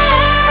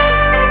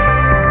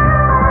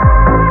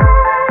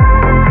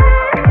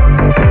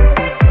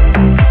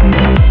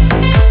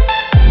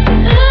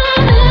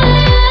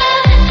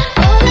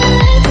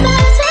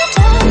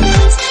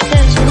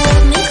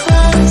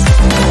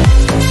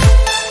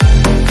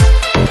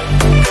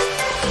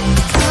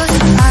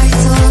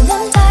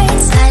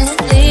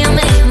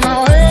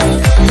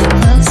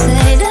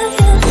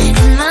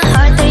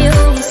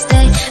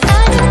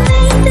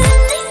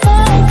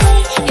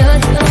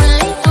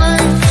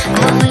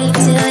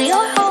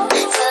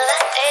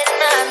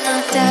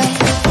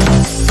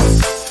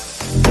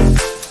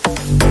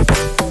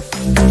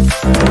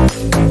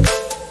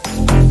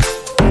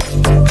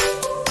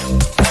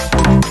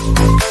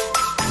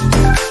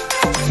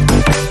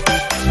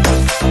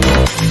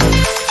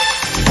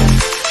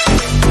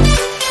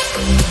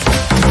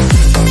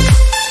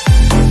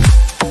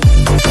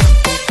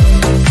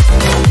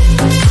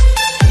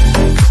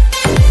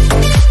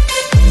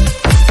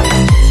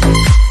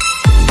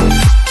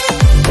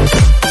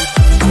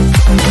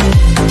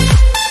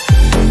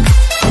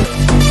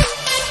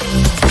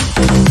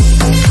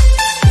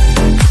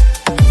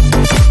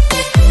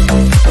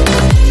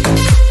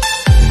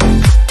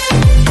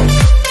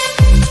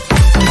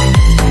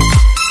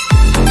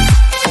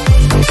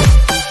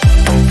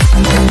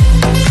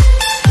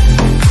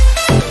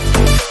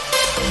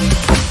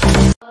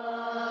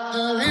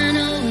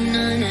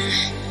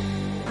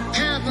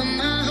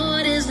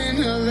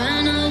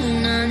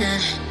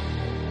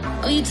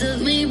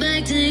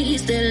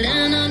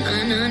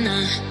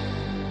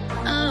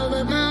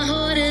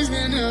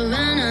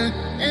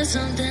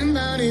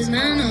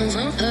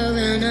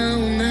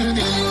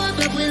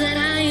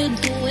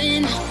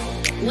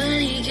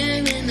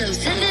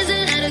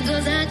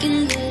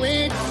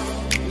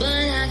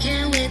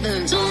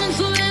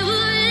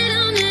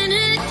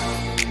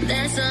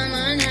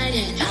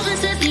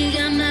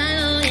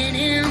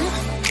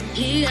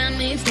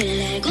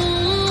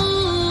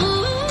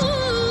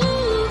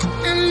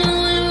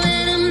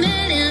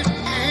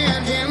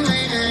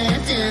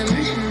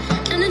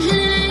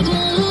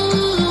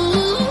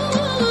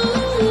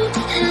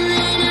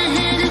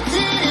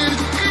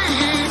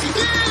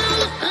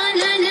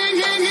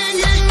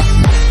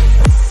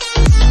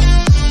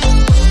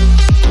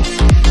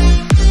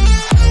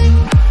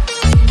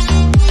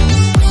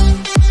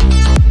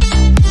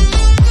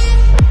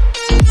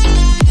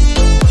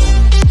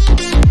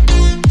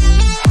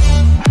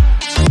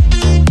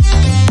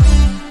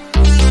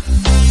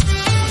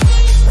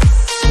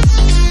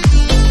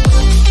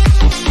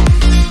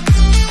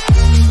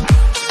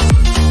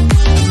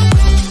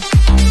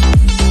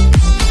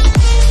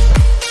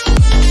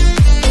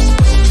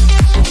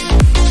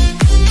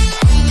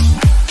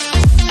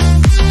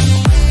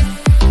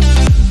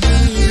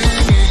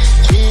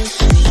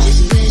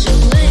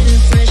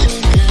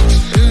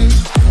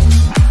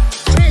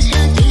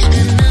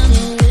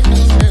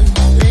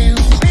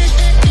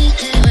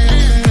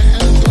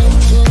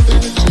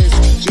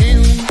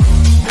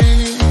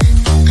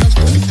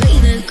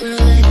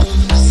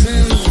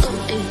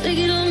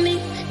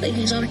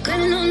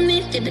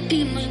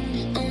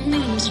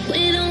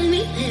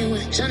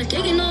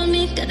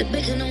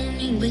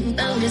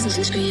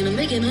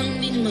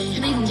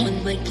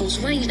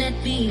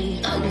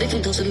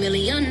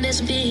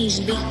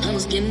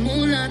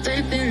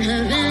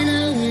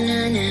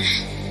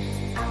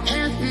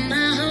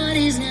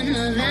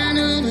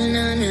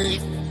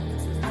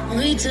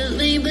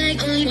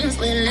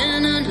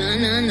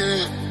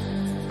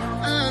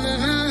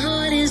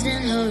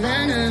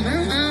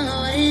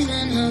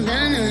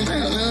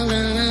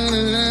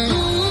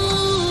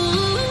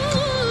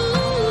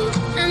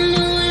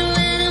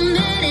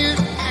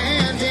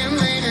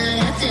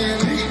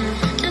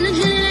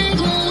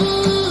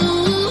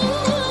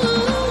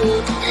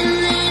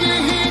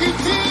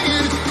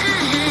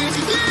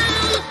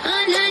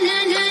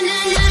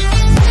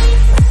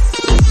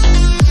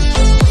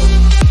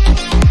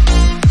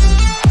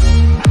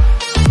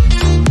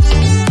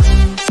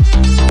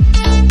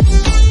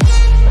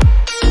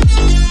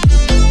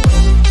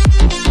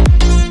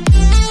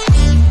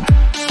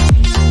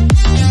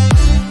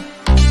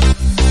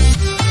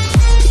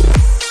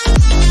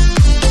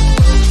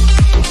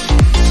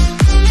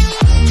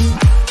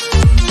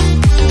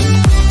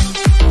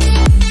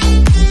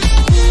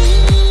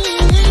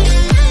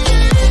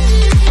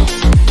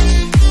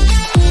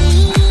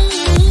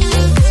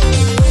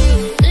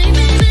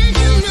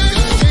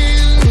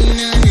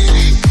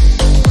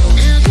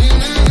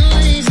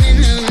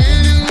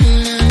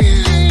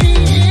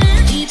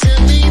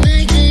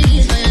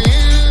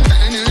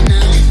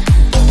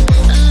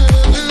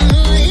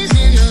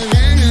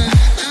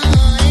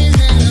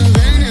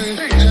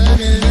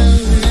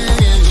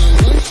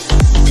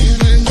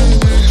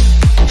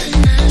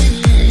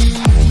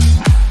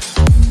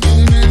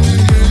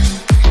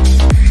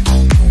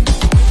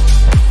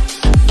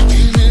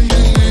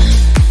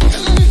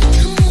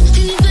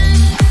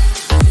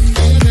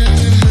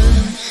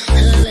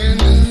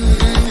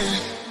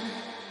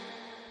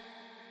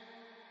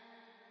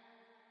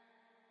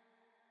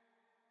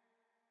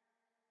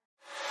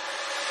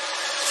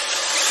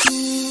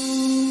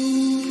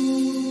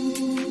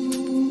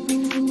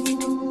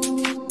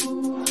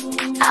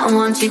I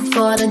want you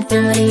for the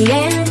dirty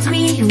and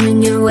sweet.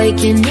 When you're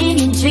waking in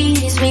your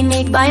dreams, we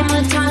make by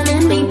my time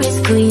and make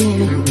it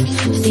clear.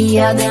 See,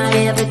 I got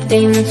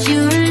everything that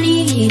you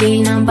need.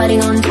 Ain't nobody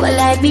gonna do it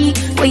like me.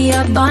 We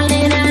are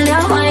burning and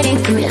I'm hiding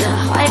through the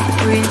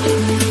heartbreak.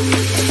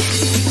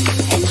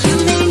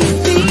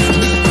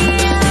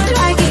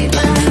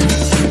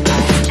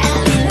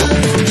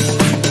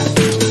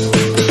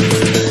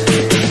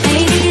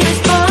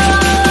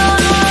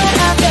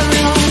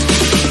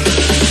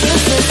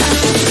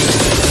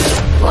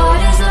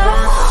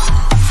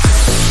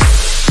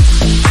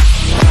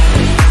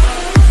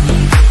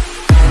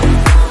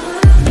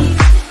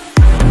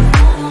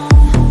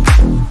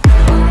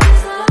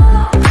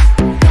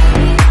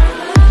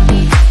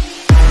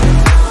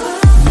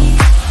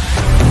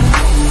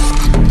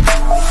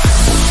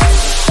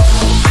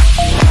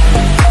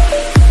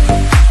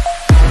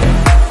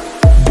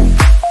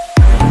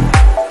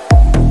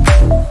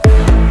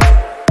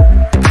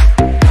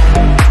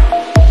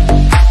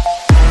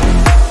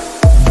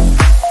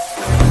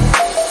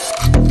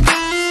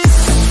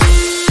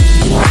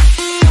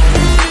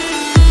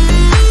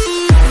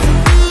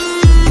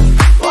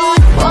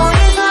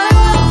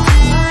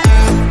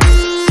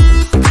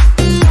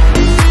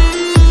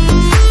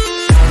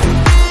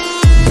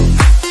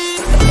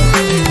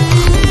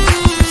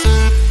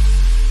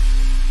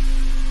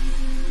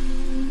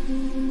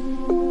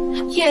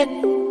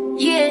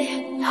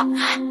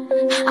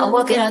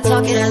 I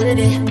talk it, I live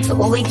it. So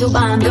what we do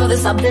by and build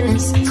this our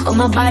business. Oh,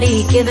 my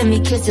body giving me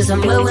kisses.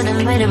 I'm willing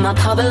and letting my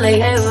papa lay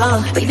hair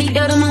off. Baby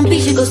girl, I'm on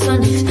beach, you go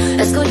Sundays.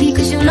 Let's go deep,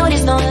 cause you know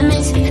there's no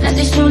limits. And I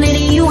just shown it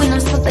to you and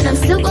I'm slipping. I'm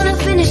still gonna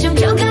finish. I'm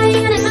drunk, I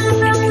ain't and I'm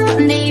from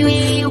one day.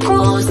 You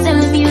close,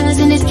 telling me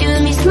losing is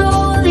killing me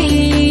slowly.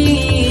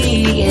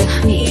 Yeah,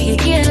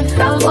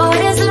 what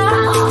is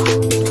love?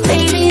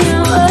 Baby,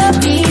 don't hurt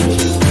me.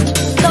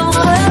 Don't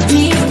hurt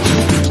me.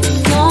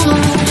 No,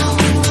 no.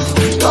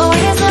 What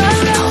is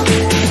love?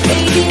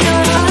 Baby,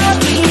 don't hurt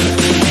me.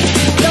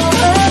 Don't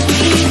hurt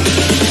me.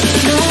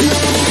 No,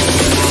 no.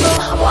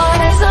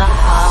 What is love?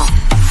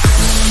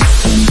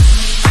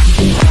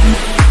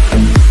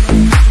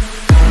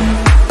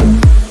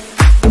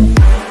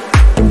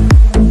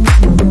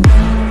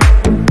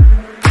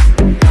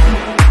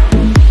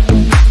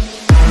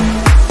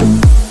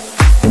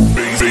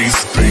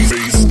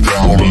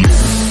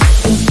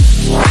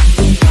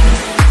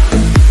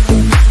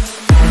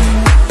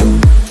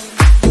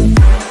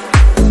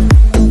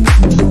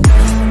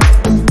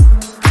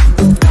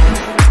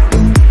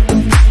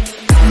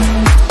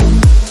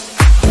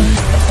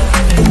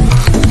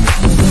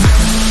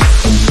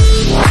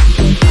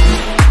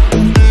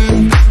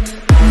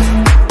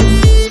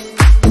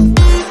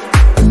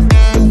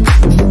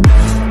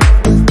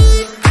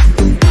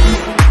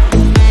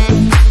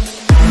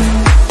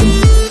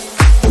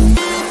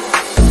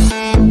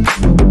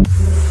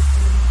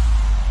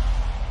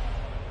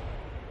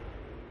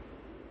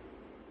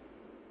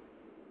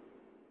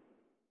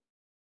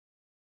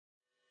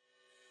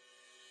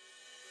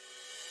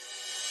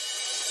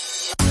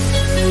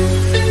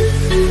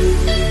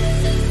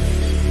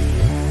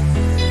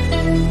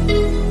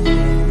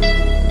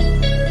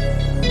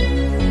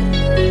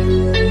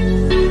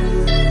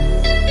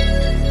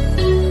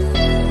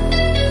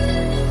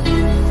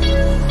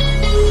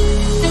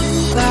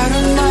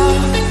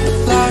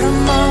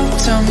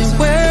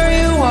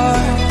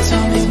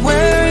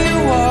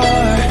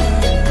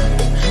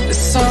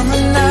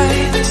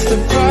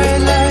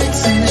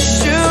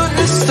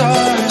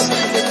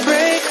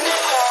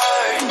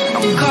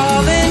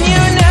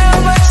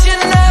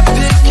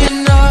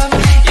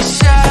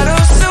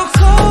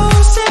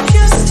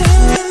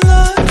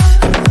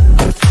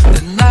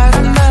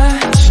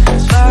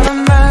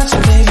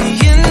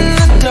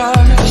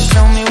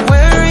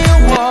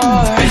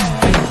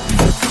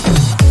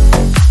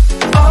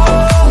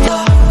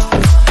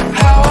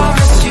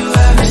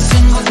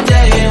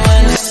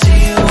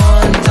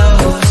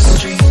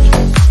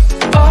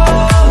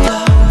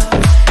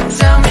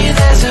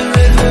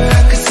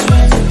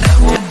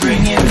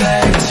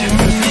 Back to me.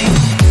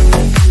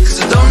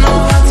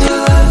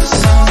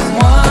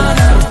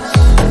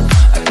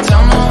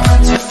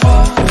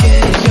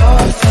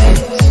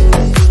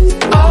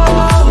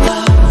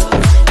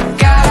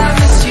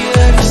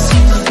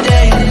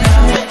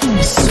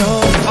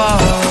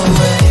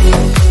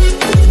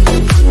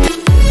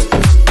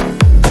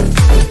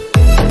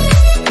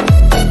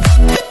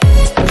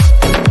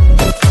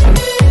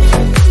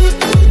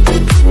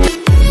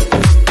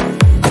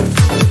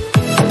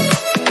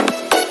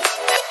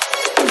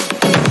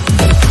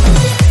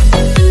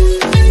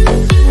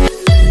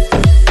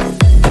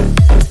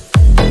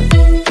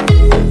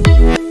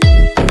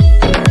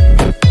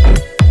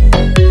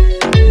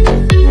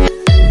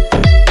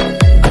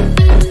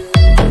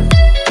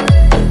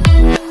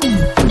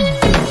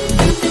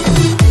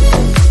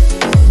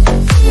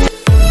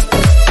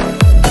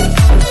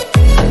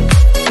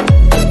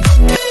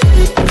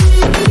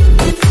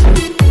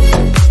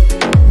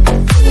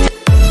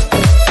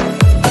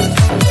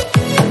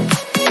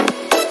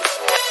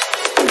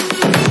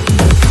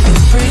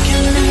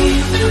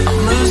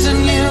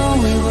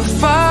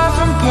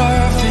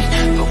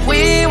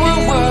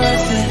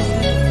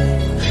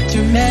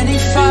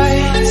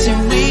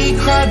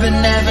 but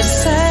never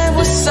said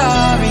we're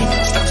sorry.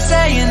 Stop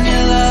saying you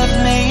love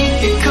me.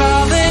 You're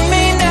calling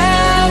me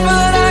now,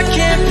 but I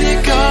can't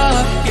pick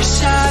up. Your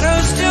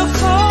shadow's still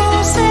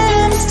close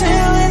and I'm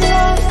still in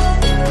love.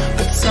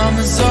 But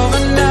summer's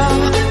over now,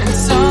 and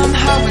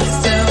somehow it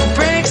still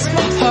breaks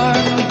my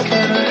heart. We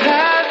could've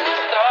had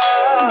it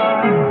all.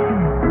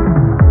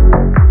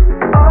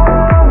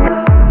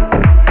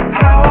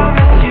 How I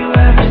miss you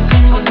every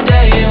single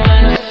day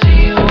when I see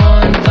you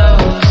on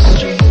those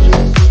streets.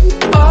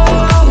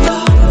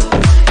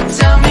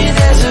 Tell me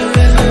there's a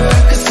river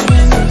I could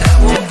swim that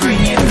will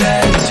bring you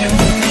back to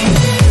me.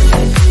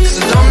 'Cause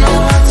I don't know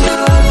how to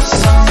love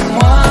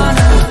someone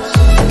else.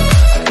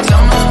 I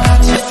don't know how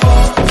to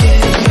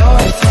forget your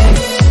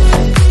face.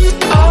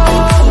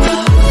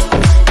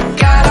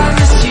 God, I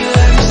miss you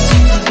every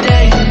single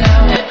day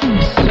now.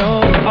 You're so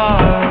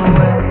far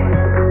away.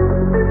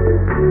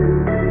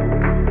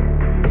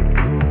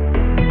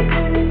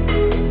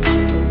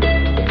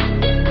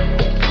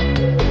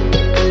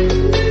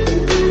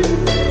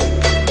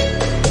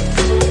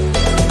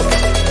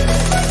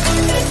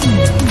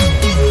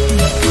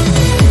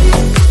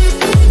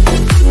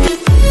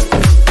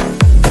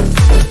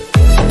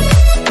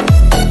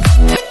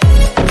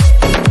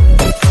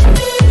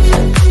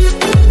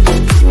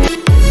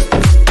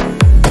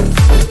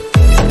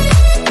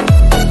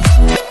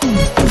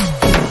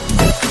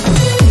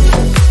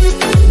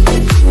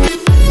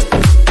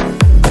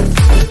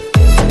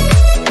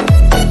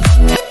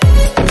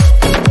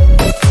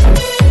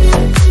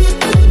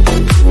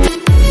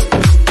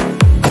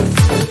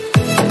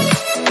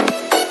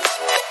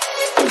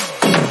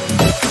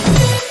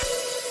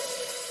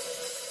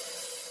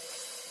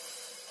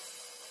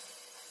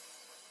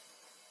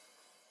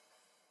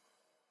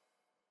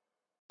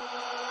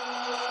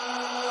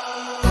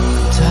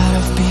 Tired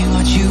of being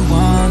what you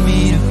want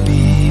me to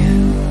be.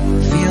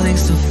 Feeling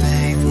so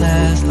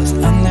faithless, lost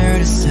under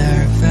the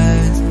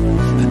surface.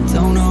 I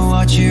don't know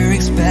what you're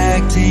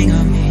expecting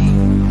of me,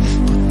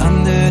 but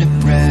under the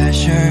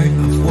pressure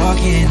of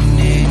walking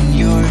in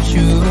your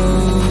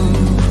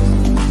shoes,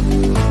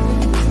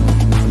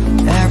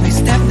 every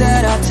step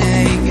that I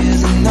take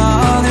is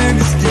another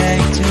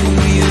mistake to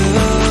you.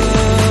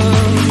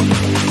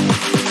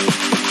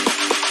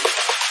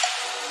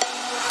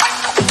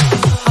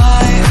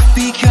 I've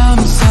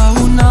become so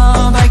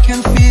numb, I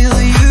can feel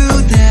you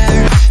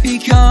there.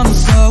 Become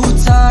so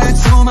tired,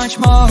 so much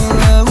more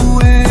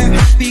aware.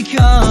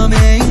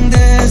 Becoming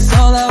this,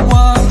 all I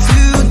want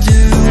to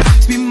do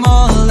is be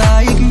more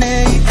like me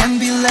and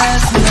be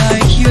less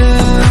like you.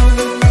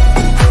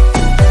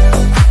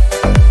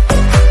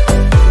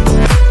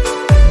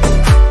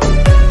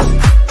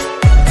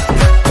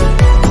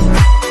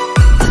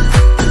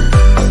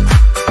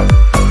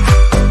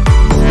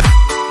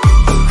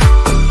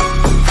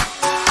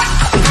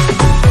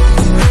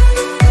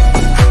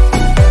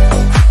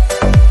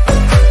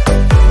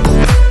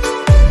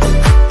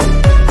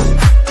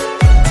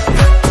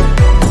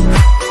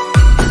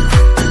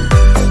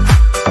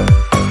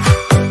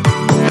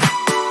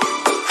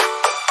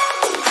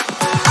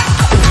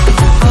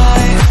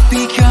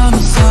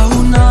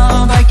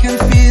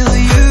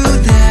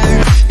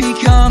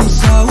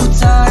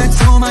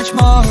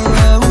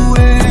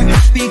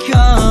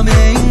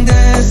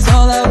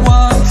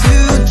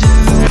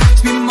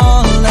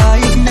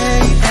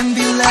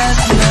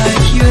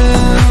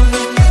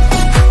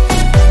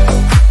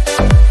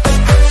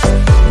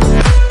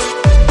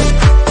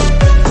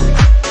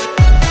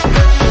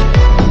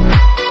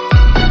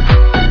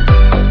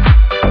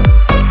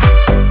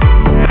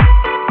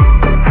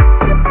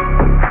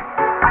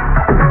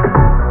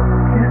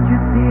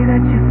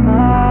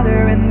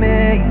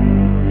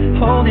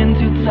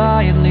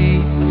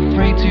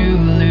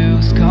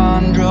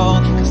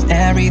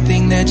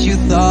 Everything that you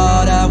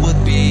thought I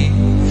would be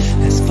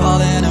has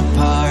fallen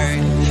apart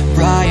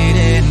right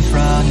in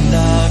front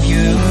of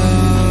you.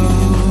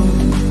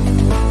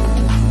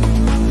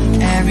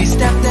 Every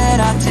step that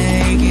I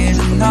take is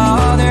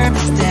another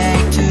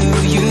mistake to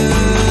you.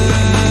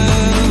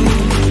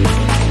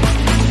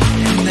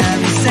 And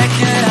every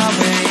second I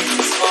wait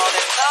is more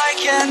than I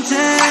can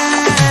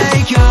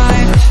take.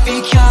 I've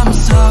become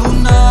so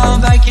numb,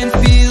 I can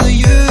feel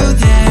you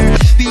there.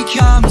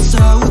 Become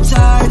so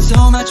tired,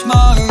 so much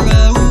more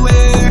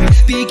aware.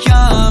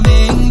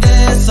 Becoming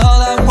this,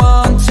 all I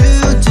want to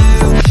do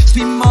is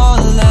be more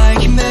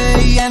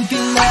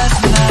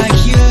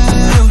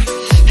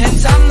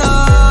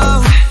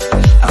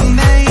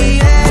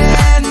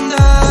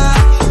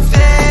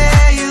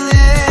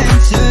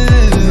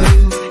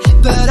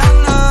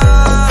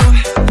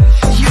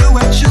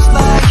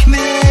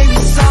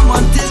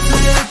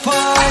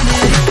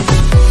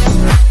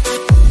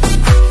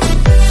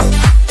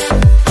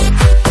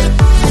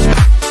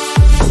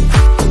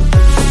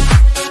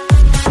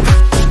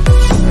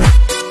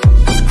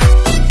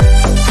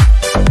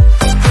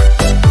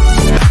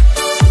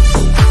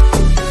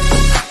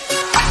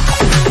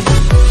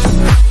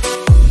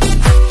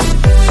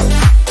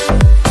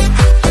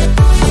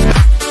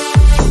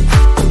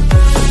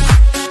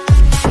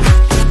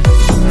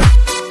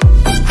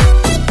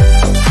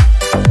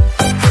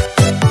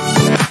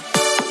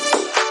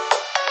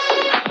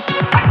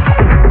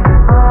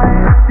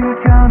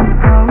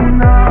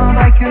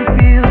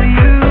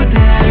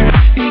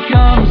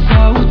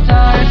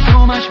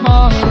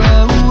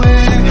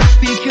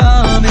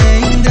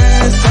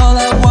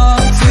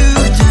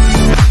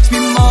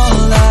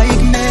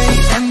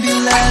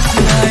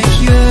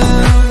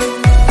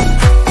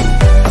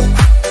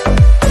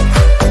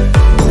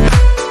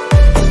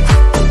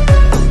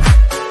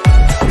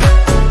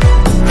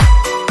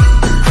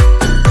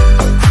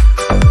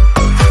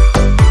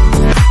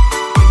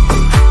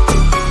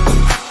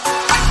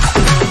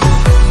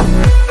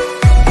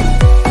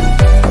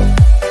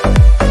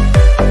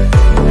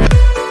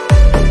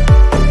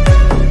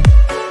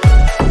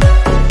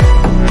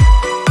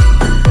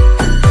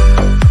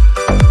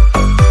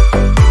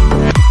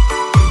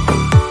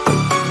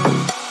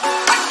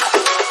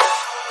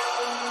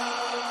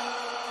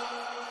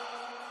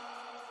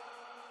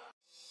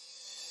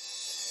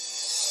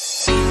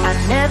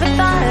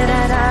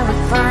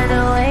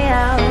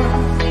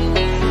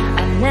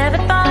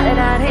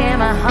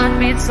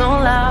heartbeat so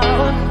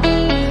loud.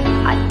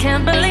 I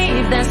can't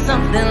believe there's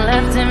something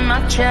left in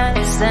my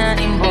chest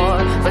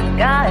anymore. But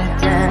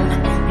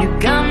goddamn, you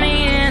got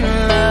me in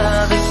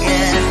love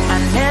again. I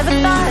never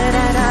thought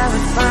that I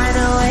would find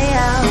a way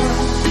out.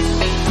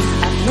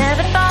 I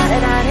never thought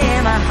that I'd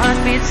hear my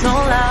heartbeat so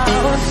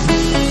loud.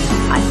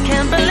 I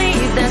can't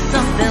believe there's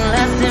something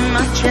left in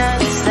my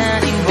chest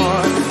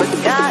anymore. But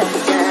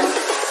goddamn,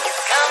 you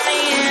got me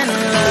in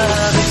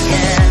love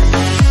again.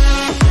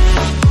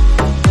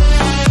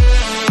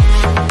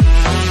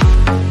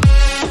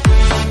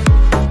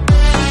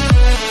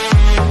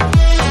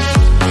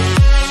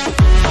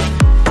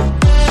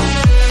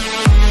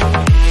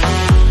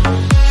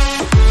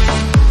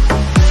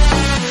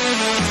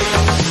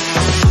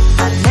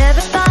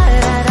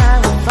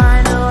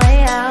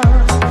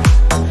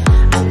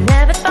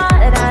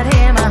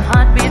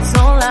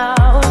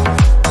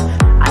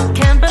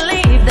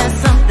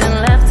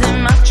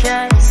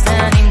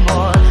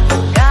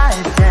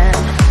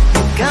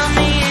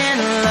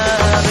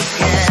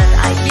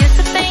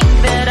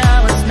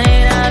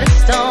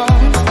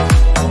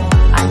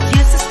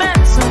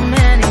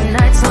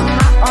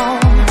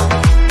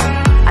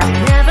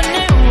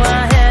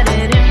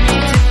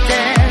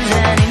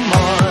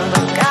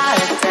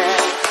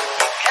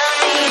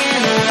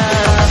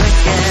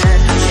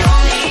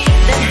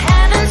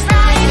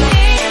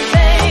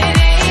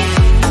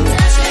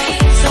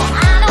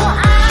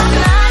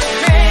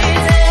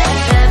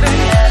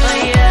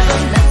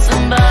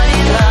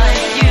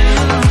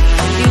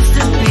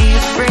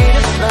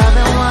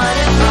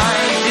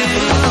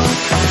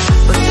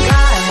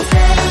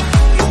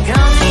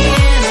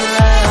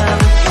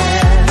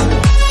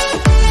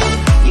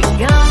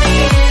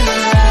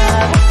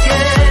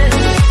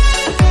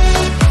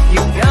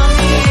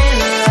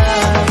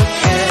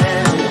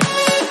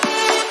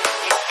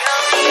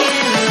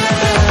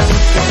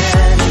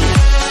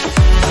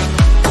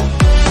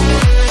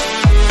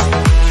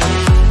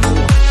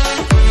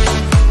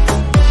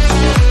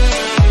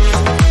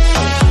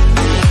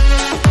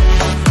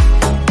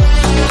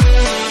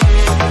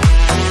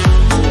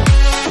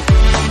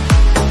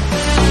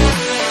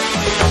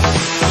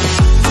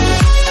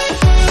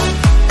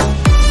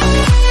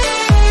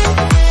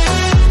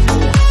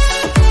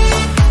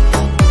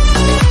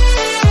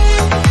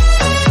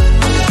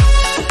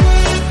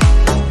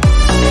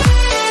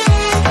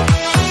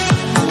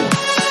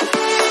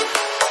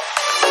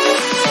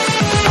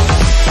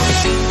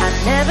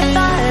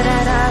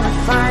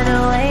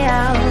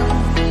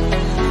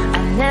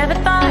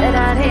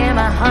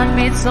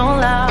 So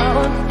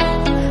loud,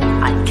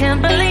 I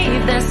can't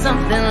believe there's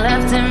something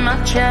left in my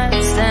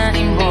chest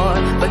anymore.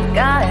 But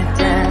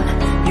goddamn,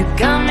 you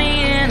got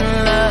me in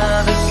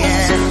love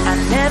again. I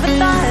never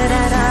thought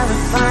that I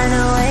would find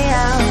a way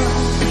out.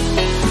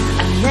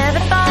 I never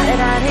thought that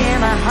I'd hear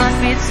my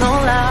heartbeat so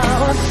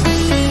loud.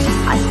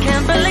 I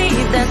can't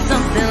believe there's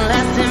something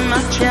left in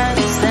my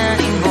chest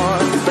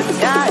anymore. But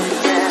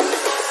goddamn,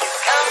 you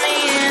got me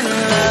in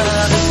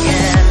love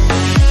again.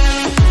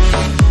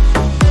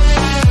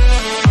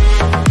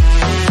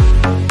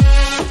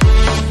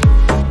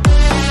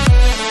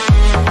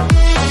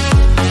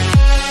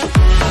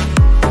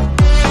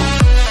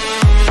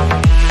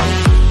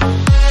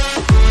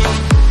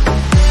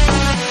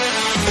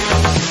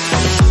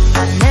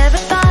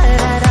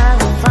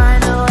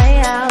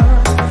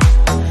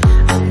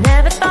 I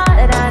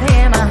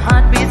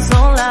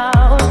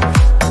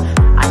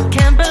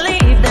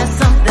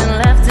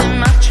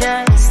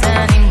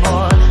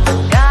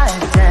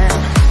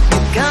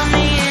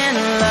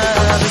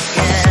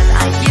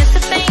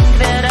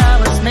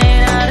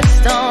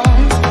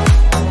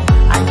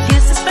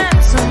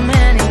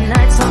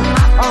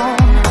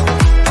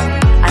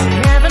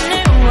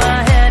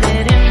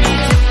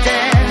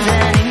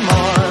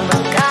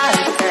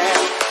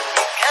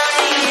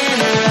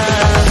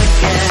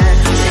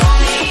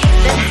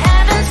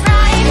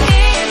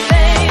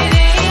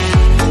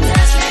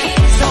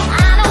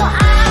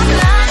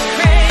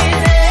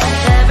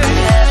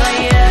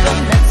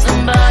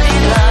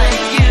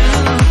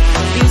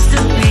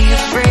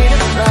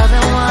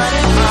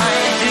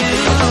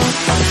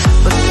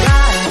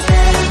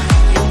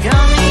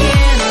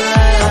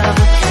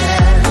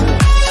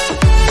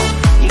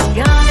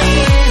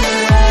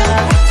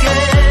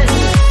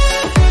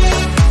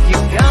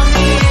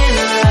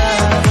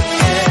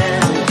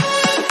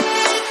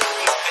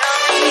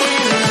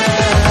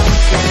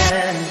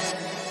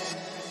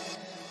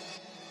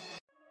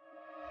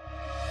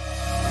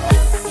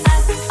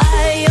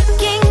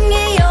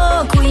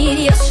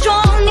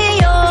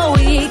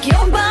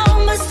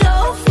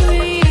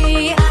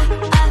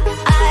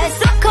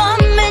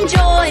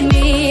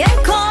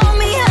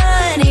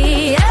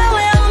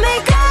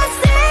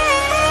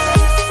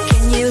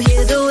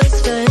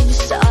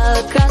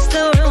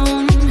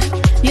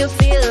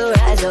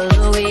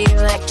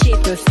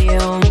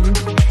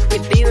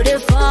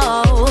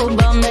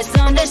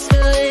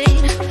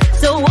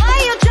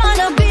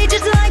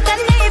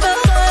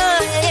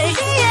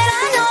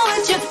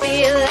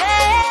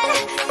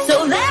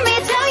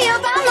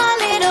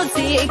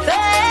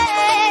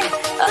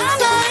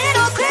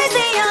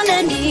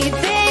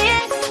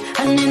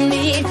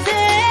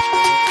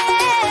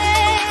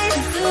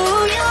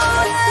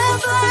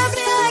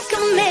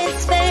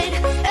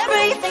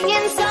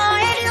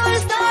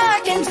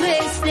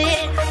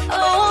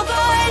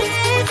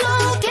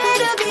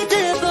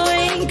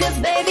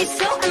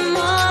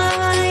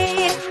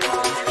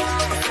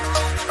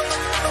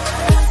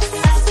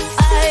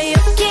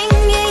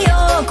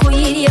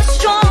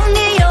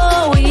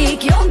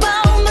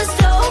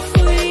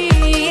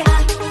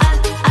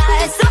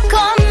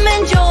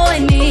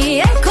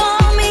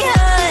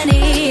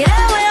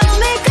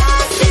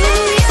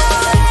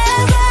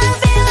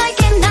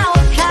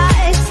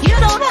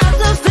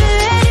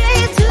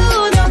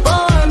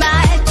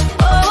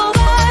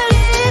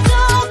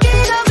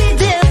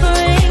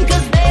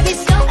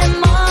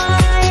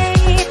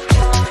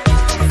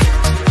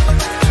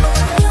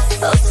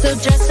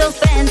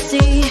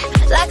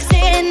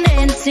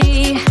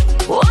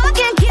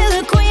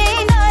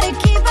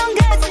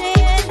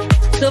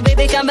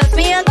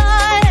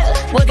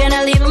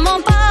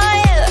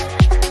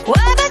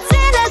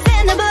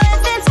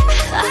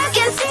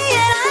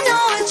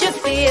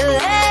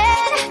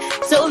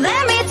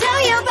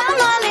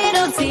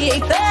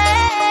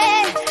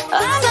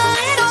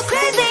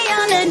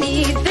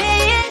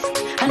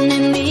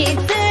underneath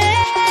it.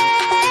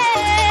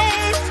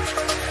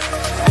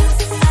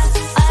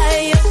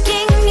 You're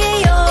king,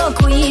 you're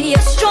queen,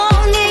 you're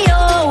strong,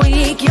 you're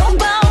weak, you're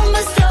bound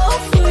but so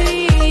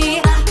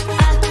free.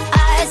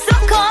 So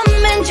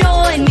come and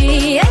join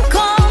me and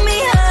call me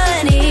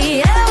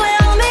honey, and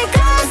we'll make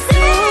us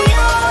sing.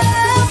 You'll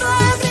ever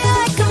be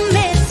like a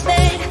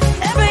misfit.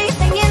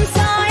 Everything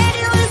inside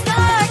you is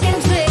dark and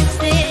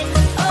twisted.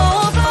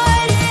 Oh,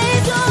 but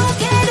it's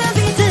okay to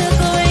be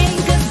different,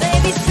 'cause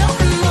baby, so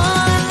am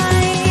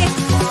I.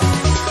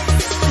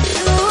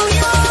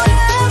 You'll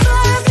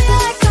ever be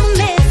like a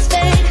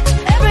misfit.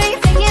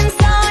 Everything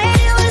inside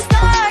you is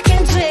dark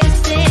and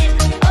twisted.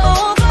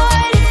 Oh,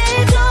 but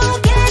it's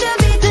okay to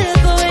be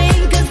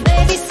different, 'cause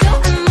baby, so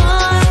am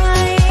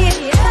I.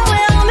 Yeah,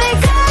 we'll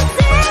make us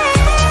sing.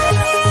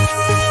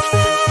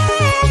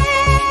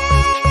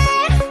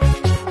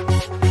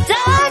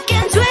 Dark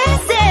and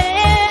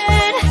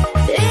twisted.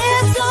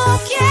 It's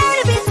okay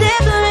to be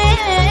different.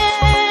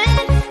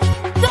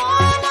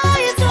 Don't know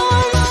you,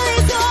 don't know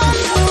you, don't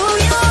know.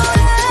 You'll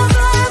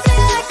ever be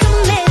like a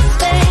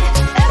misfit.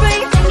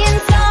 Everything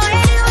inside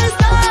you is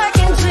dark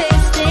and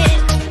twisted.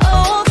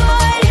 Oh,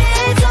 but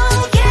it's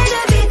okay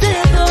to be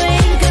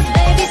different, 'cause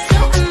baby,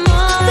 so am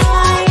I.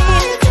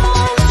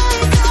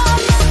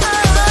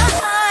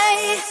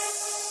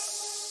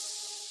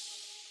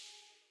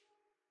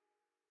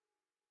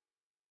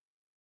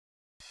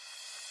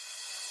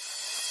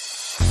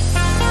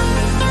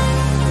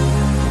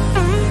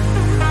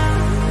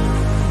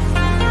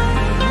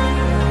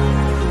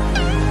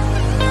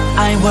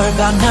 I ain't worried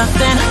about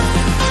nothing,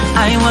 I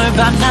ain't worried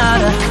about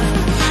nada.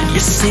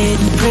 You're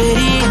sitting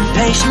pretty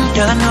impatient,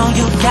 girl, I know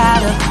you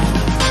gotta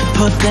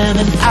put them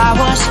in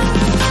hours,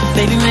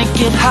 baby, make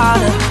it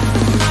harder.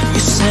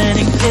 You're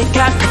sending pick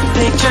after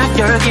picture,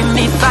 girl, give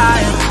me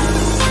fire.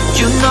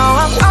 You know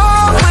I'm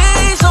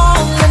always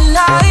on the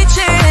night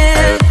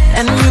shift,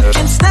 and you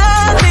can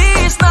stand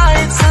these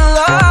nights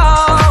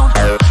alone.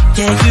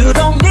 Yeah, you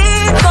don't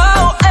need no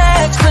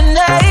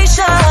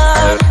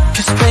explanation,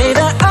 'cause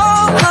baby,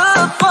 all the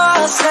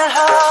boys at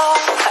home.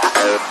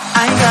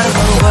 I ain't gotta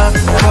go to work,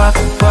 work,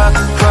 work,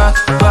 work,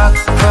 work,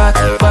 work,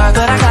 work,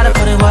 but I gotta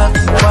put in work,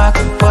 work,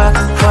 work,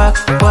 work,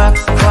 work,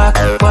 work,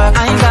 work.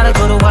 I ain't gotta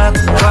go to work,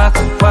 work,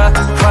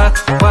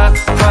 work, work,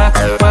 work,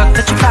 work, work.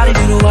 Let your body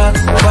do the work,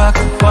 work,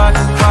 work,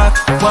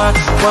 work,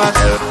 work, work.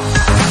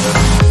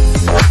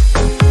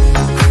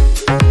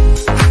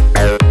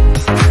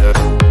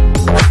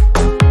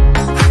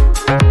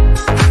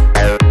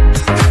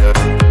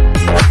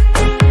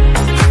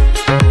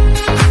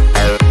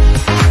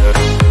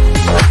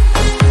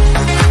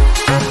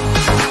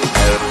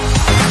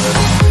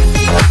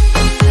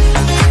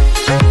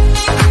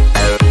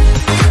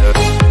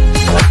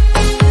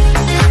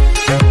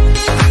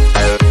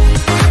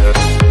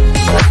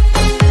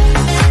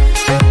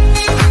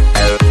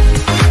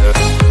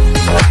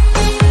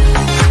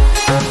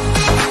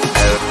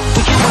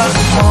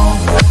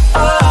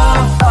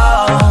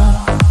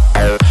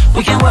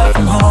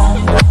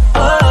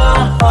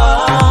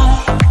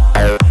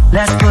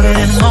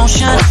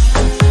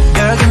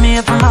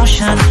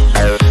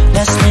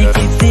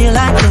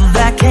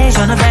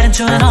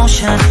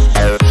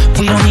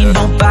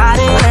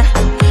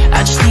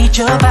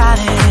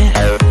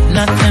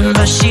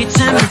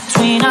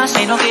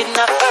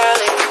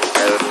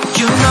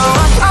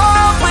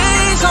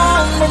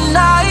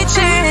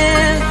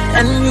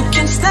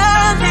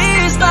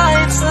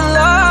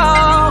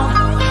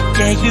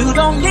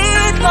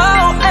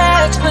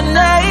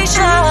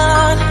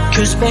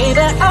 Cause baby,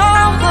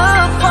 I'm the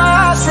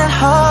boss at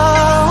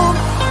home.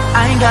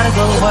 I ain't gotta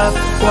go to work,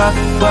 work,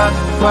 work,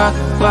 work,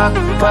 work,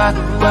 work,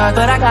 work,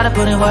 but I gotta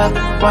put in work,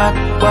 work,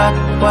 work,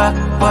 work,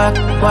 work,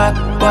 work,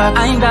 work.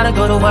 I ain't gotta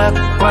go to work,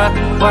 work,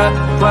 work,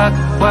 work,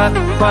 work,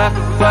 work,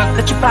 work.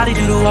 Let your body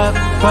do the work,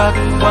 work,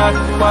 work,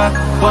 work,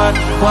 work,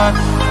 work.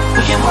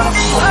 We can work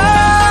from home.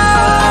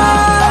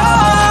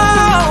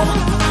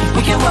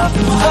 We can work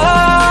from home.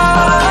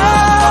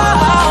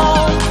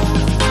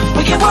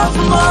 We can work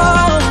from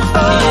home.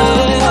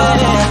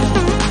 Yeah.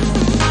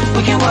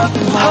 We can work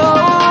from home.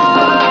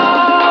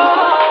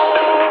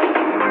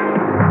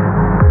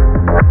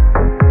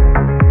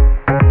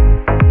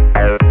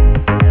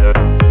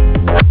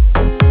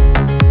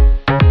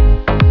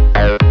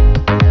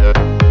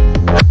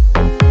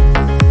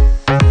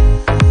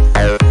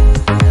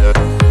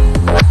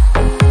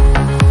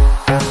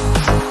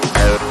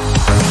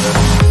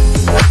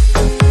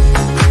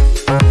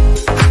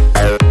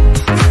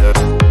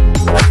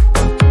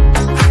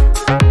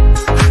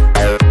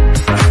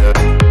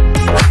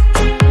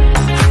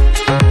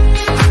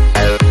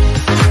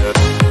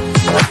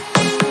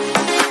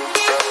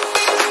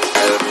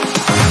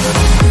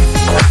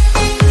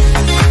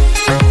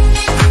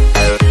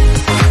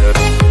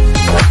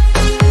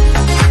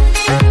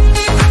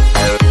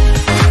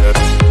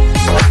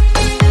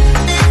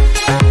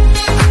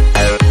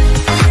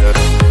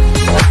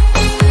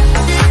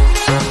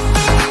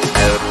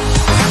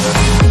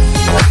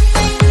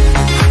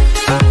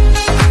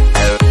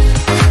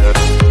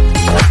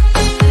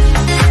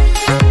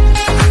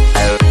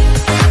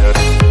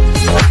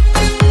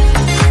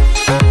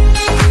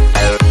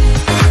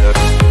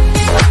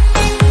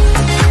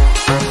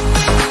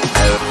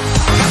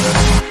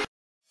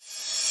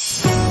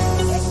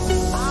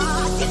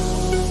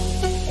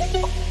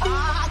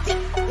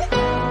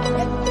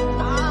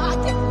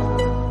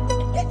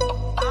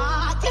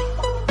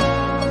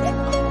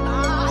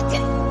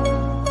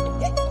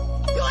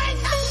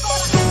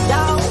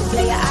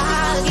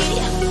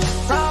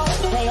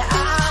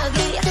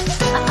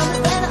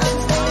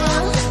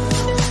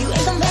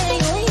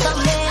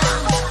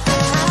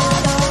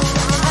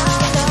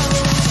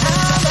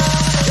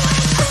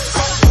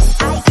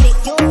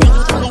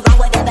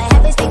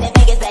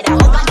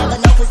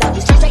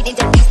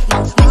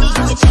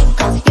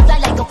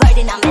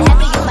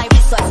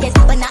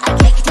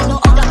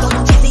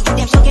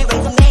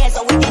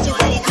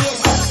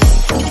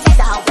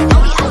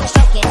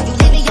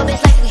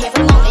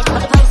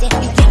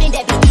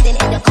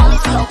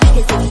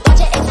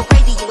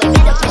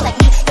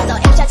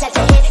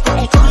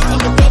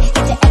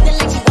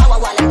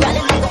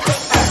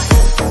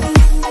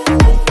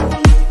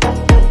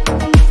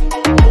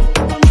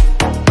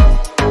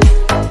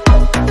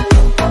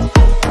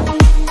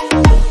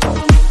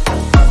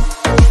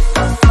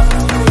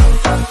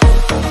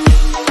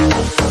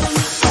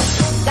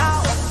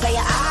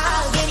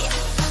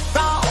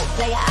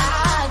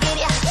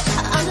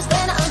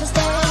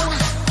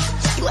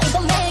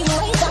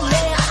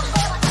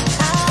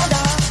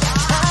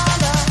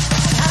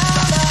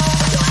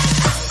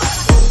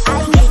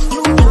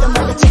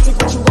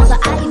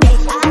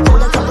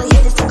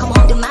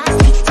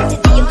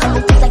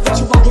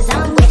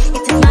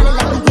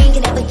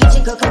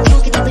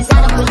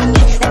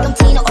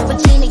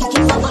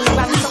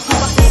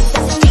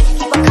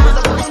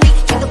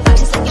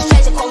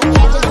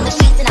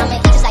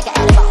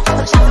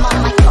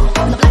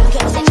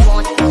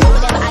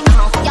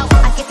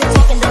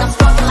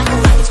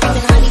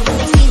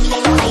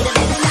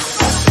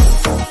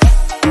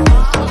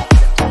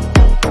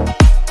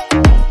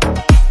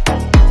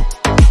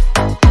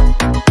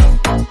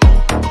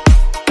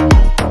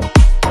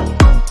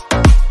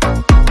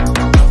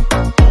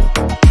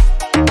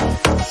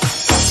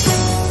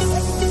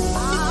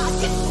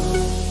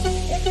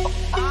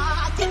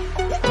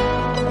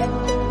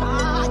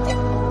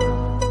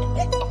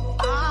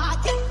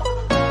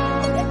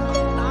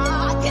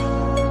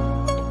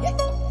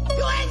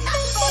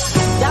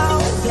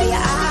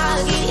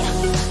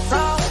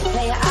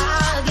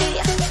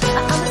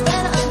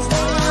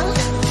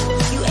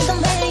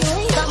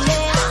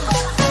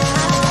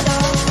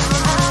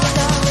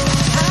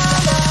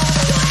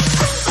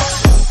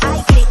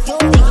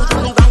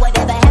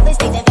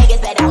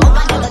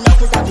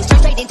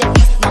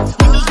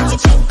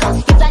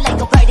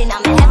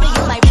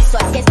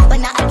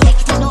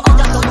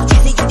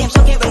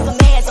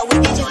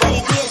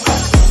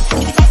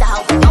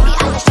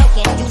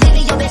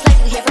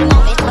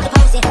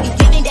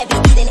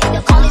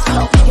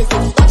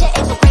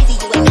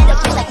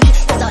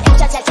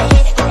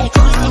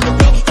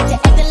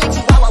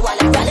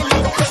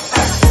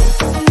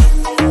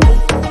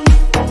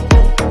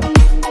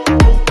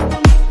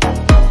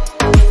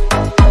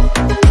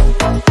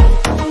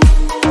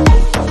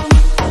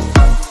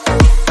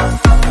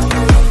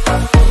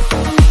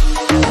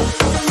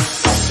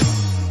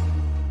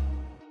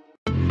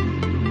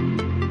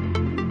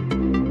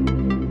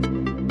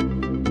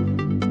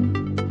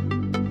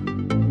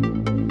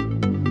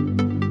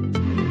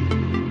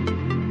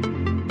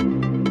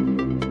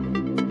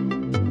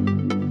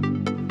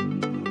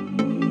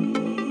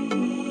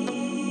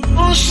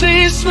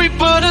 she's sweet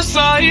but a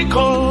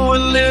psycho, a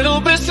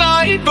little bit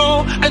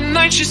psycho. At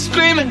night she's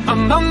screaming,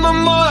 I'm out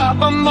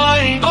my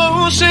mind.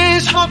 Oh,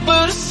 she's hot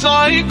but a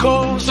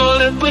psycho, so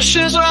let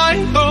wishes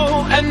right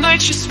go. At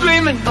night she's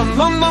screaming,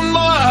 I'm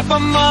out my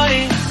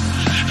mind.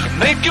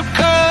 Make you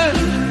cut,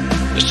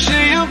 but she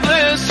a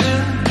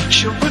blessing.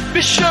 She would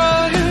be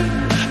shy,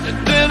 and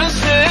then a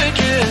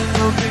second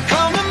will be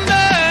coming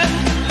back.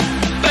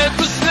 That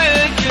was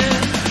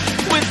naked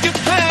with your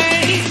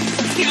pain.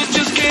 You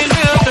just can't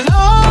help it.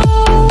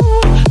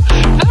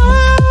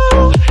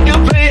 No, you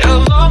play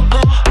along,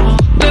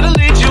 that'll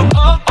lead you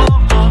on.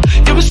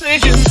 You were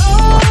saying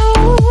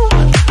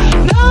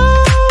no,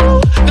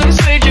 then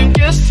saying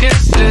yes, yes,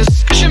 yes,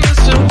 'cause you're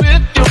messing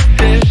with your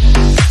head.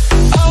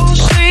 Oh,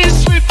 she's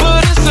sweet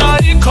but a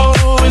psycho,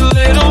 a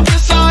little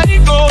bit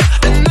psycho.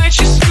 At night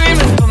she's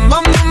screaming, I'm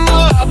out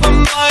my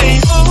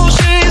mind. Oh,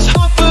 she's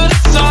hot but a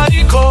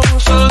psycho,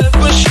 so let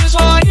where she's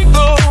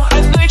psycho.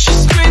 At night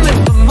she's screaming,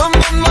 I'm out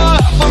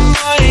my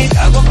mind.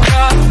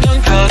 Avocado,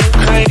 kind of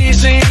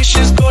crazy,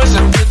 she's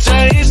poison for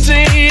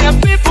tasty. And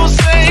people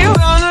say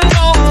run and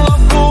don't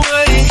walk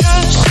away.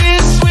 Yeah,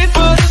 she's sweet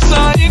but a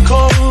psycho,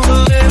 a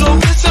little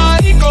bit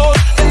psycho.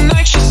 At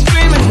night she's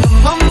screaming,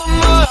 I'm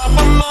out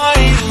my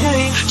mind.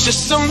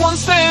 Just someone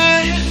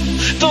said,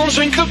 don't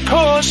drink a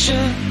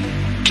potion,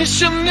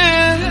 kiss your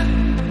neck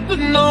with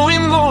no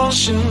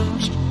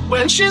emotions.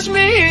 When she's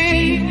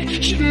mean,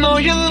 you know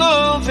you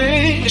love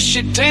it. If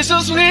she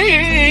tastes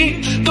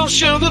me, don't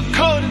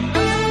sugarcoat it.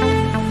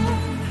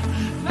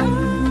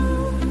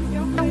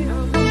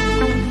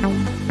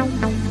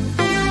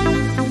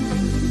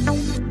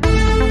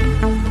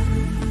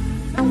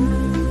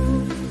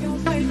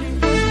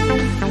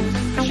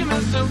 She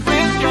messing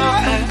with your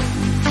head.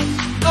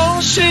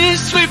 Oh, she's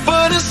sweet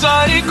but a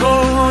psycho,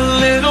 a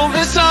little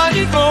bit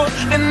psycho.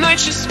 At night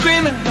she's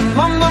screaming, I'm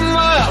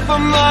out my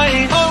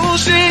mind. Oh,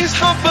 she's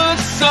hot but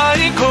a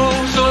psycho,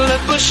 so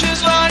let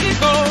bushes right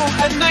go.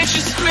 At night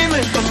she's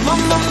screaming, I'm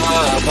out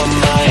my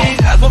mind.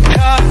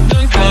 Avocado,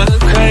 kind of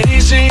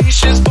crazy,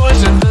 she's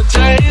poison the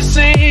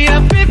tasty.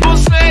 And people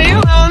say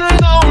run and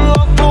don't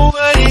walk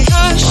away.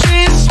 Yeah,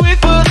 she's sweet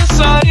but a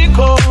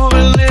psycho,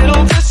 a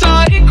little bit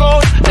psycho.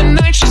 At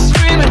night she's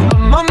screaming,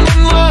 I'm out my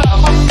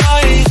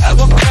mind.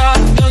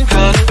 Avocado,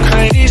 kind of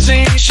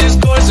crazy, she's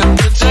poison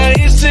the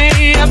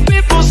tasty. And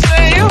people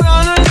say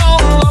run and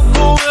don't walk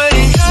away.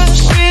 Yeah,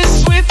 she's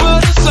sweet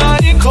but a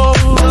psycho,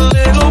 a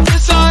little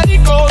bit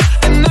psycho.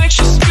 At night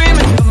she's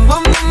screaming, I'm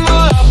out my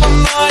mind.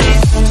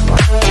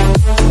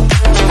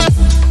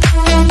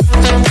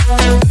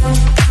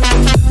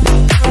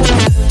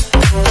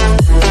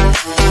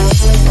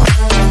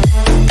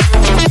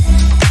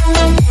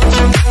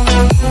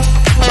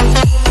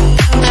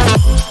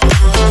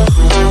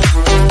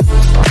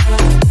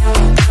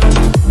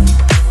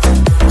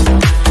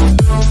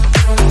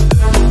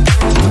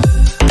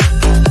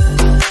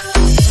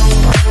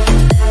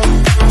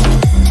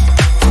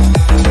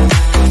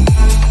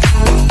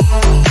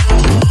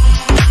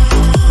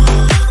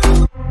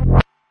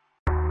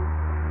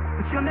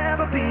 You'll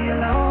never be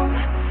alone.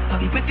 I'll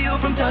be with you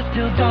from dusk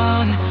till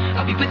dawn.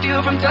 I'll be with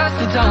you from dusk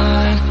till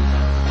dawn.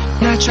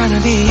 Not trying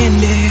to be in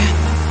there,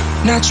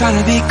 not trying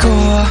to be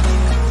cool,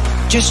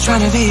 just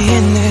trying to be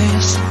in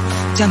this.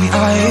 Tell me,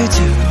 are you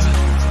too?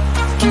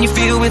 Can you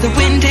feel where the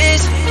wind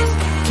is?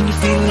 Can you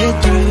feel it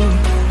through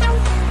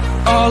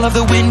all of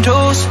the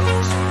windows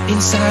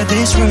inside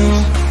this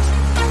room?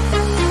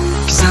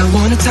 'Cause I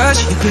wanna touch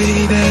you,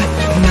 baby,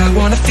 and I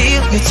wanna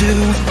feel you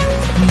too.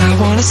 And I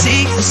wanna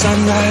see the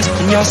sunrise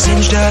in your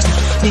singed dust,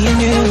 me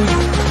and you.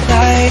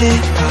 Light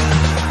it up,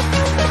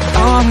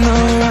 on the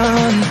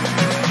run,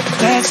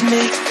 let's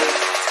make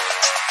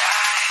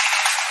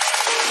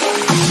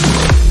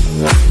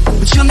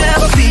but you'll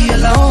never be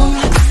alone.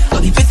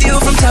 I'll be with you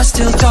from dusk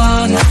till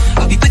dawn.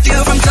 I'll be with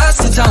you from dusk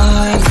till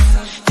dawn.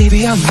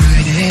 Baby, I'm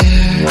right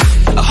here.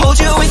 I'll hold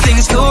you when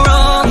things go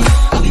wrong.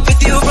 I'll be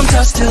with you from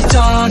dusk till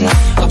dawn.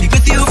 I'll be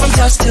with you from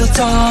dusk till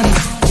dawn.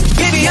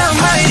 Baby, I'm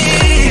right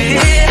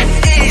here.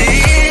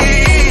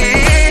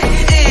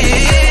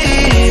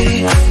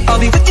 I'll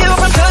be with you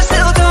from dusk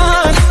till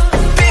dawn.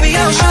 Baby,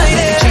 I'm right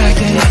here.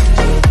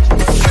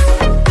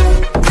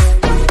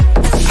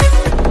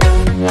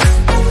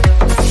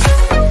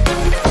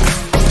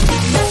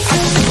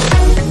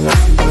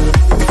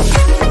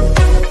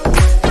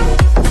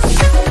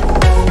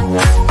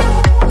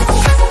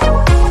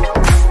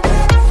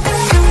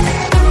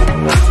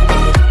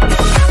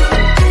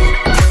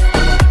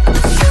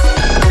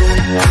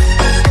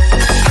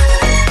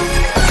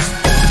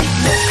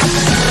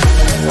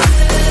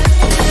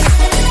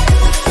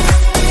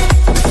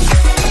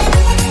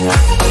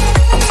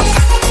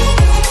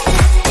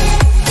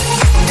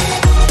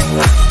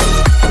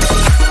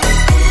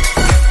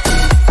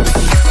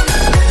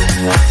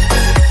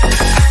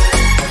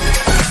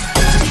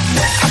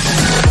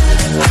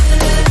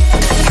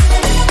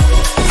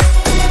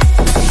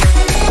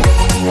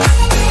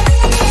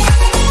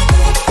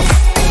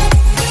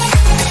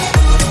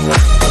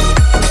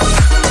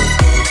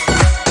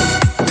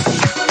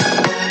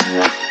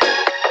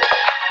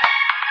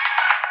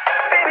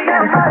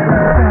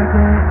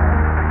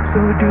 So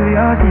do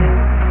your thing.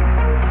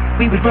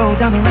 We would roll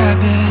down the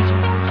rapids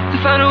to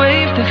find a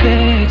wave to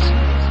fix.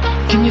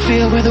 Can you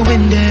feel where the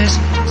wind is?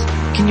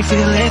 Can you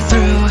feel it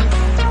through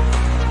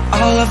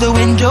all of the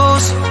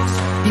windows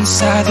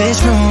inside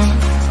this room?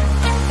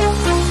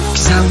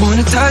 'Cause I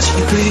wanna touch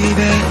you,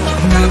 baby,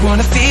 and I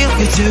wanna feel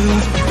you too.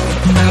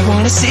 And I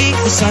wanna see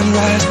the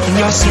sunrise and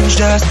your skin's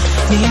just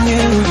me and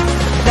you.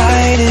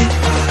 Light it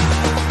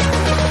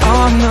up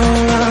on the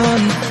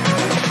run.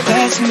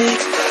 Let's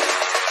make.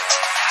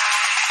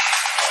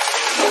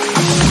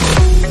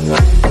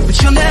 But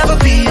you'll never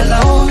be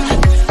alone.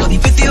 I'll be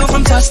with you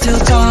from dusk till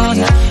dawn.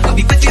 I'll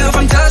be with you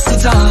from dusk till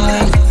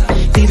dawn.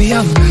 Baby,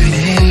 I'm right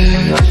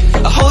here.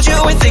 I'll hold you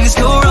when things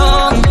go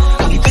wrong.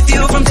 I'll be with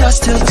you from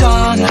dusk till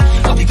dawn.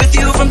 I'll be with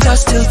you from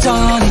dusk till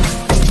dawn.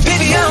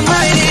 Baby, I'm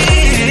right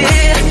here.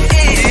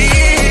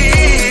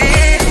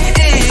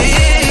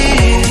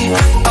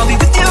 I'll be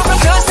with you from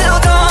dusk till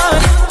dawn.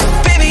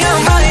 Baby,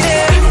 I'm right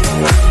here.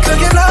 Gonna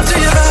give love to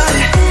your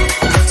body.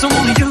 It's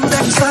only you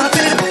that can stop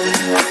it.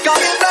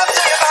 Gonna give love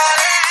to your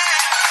body.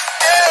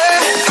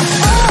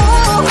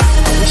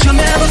 But you'll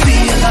never be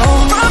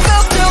alone. From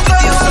dusk till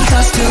dawn. From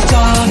dusk till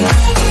dawn.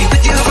 I'll be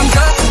with you from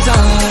dusk till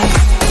dawn.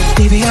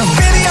 Baby, I'm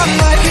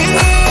right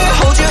here.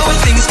 Hold you when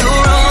things go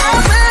wrong.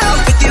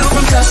 With you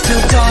from dusk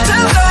till dawn.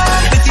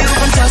 With you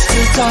from dusk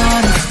till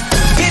dawn.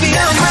 Baby,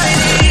 I'm right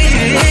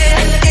here.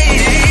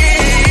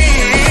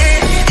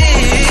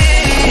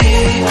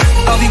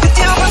 I'll be with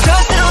you from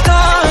dusk till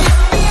dawn.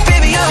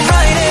 Baby, I'm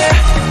right here.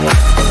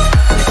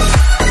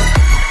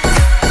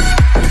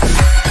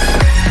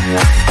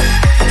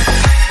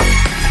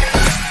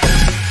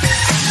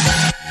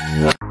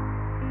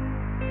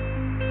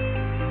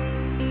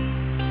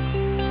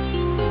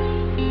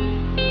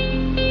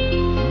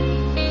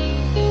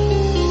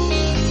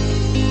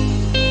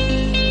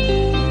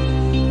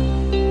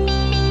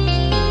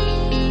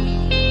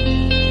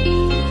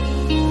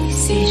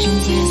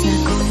 Decisions as I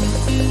go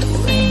to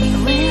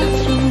anywhere I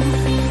flow.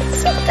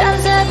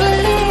 Sometimes I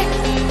believe,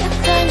 at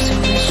times I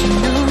wish you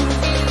know.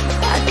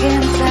 I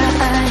can fly,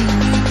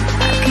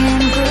 I can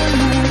go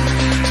low.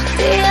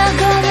 Today I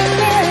got a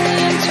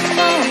million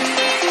tomorrow.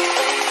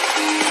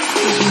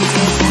 Decisions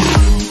as I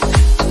go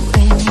to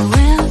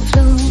anywhere I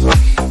flow.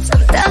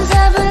 Sometimes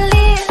I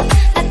believe,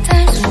 at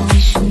times I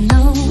wish you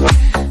know.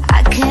 I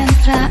can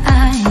fly,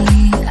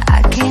 I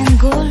can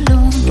go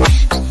low.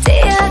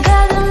 Today I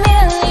got a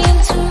million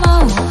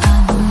tomorrow. I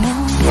don't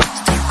know.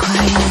 Stay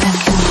quiet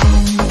like you're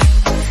home.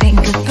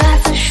 Think about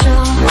the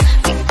show.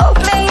 We all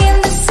playing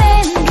the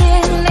same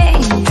game,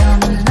 laying down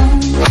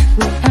alone.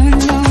 We're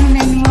unknown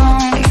and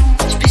wrong.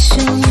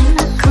 Special when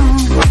I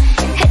come.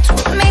 Hate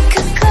will make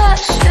a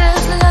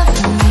cautious, love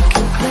will make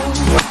it glow.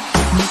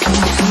 Make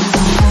me feel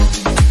the love,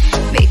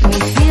 make me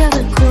feel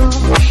the glow.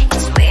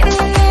 It's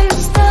written in the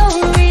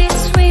story,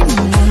 it's written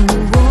on the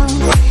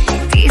walls.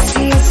 This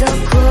is so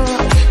cool.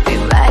 We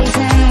rise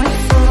and we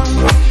fall,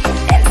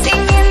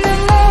 dancing in the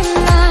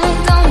moonlight.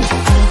 Don't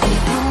feel the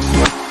home.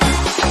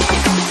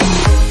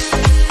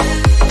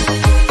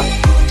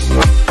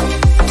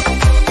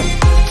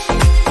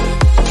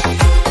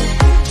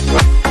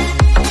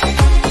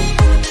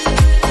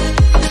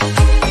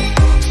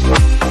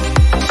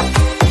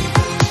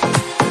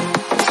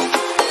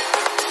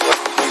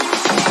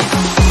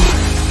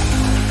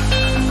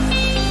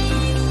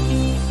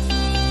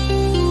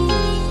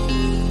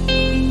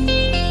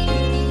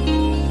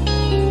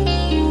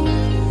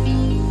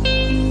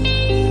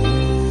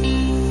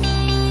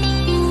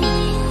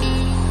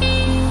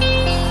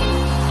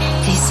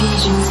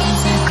 Decisions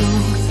as I go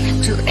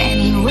to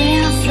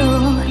anywhere I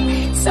flow.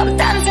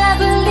 Sometimes I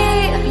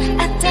believe,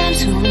 at times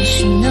I wish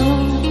you know.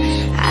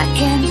 I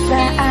can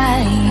fly,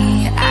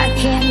 I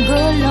can go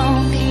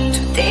long.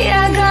 Today I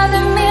got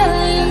a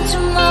million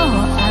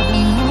tomorrow. I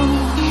don't know.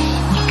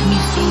 Make me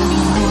feel the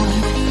warmth,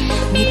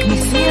 make me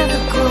feel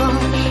the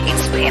cold.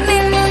 It's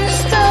written in the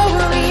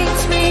story,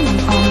 it's written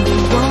on the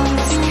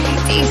walls.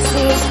 This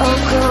is so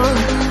cold.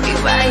 We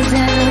rise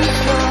and we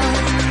fall,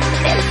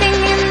 dancing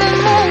in the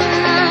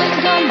moonlight.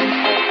 Don't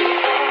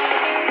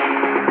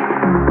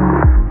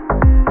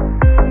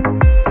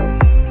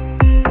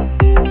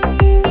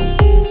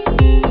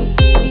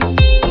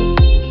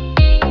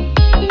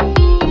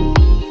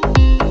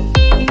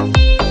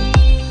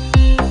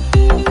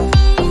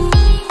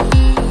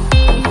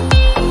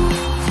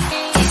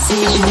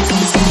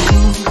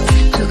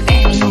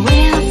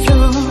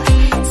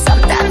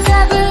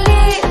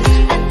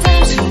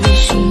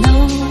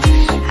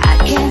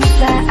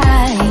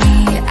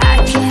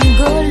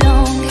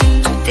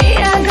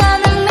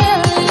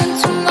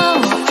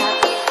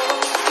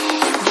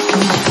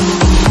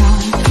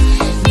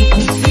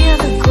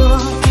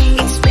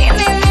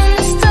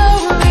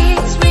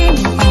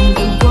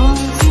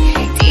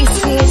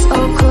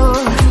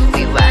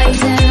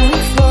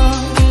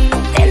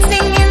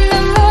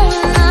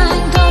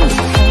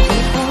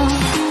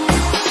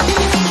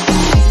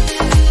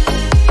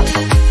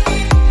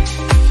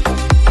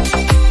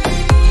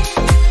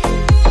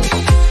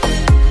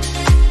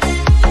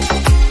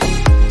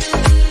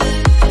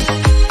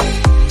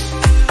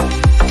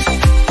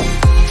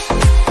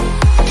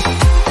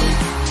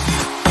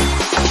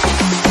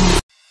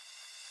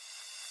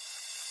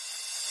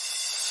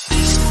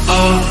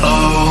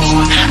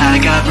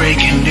got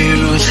breaking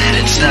news, and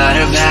it's not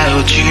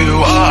about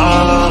you.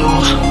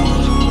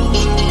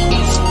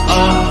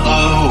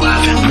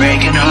 I've been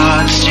breaking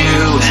hearts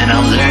too, and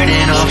I'm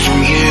learning all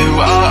from you.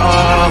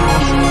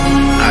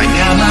 I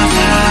got my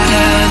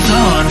powders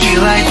on,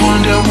 feel like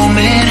Wonder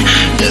Woman.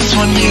 This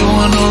one you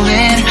wanna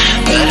win,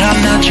 but I'm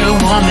not your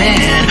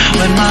woman.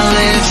 When my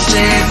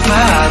lipstick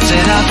pops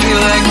and I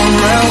feel like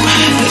Monroe,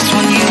 this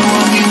one you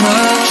want me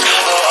most.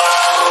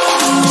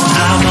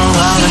 I'm a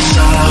lot of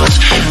sauce,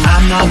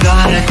 I'm not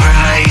gonna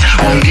cry.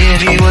 Won't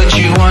give you what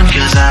you want,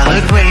 cause I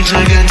look way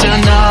too good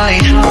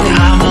tonight.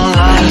 I'm a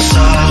lot of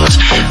sauce,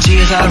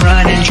 tears are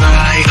running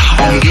dry.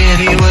 Won't give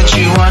you what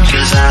you want,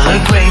 cause I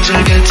look way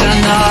too good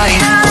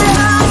tonight.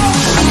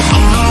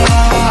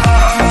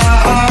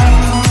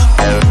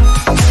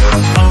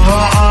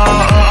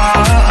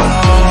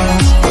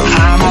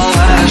 I'm a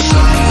lot of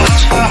sauce.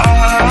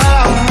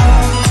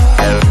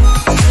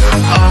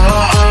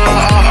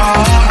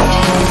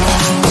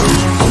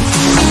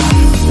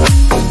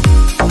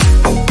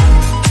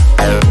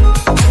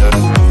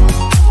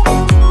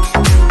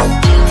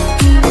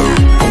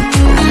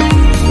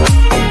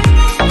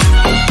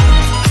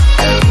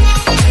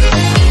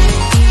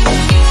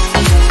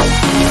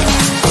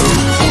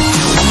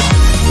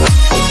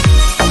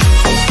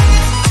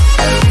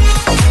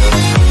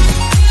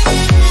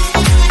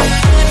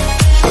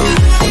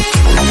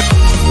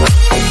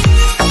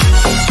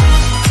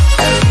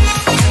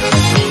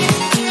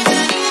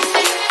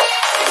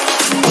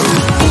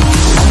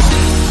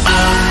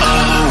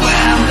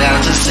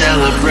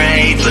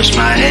 Push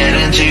my head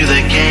into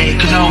the cake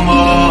no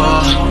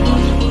more.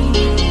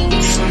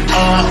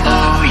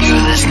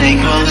 You're the snake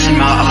pulling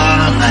my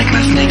arm, like my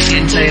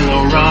snakeskin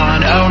Taylor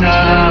Ron. Oh no,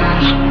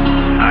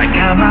 I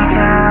got my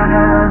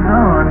powders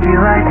on,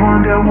 feel like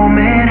Wonder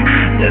Woman.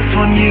 This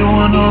one you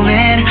wanna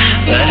win,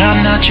 but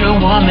I'm not your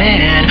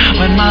woman.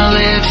 When my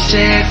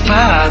lipstick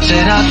pops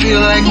and I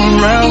feel like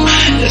Monroe,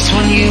 this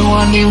one you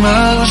want me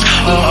most.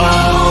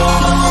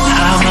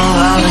 I'm a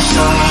lot of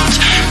sauce,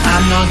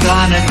 I'm not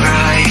gonna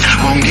cry.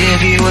 Won't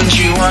give you what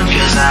you want,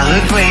 cause I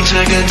look way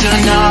too good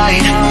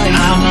tonight.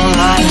 I'm a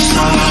lot of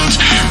sauce,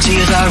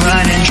 tears are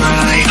running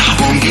dry.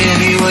 Won't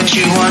give you what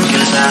you want,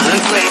 cause I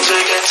look way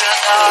too good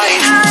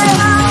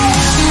tonight.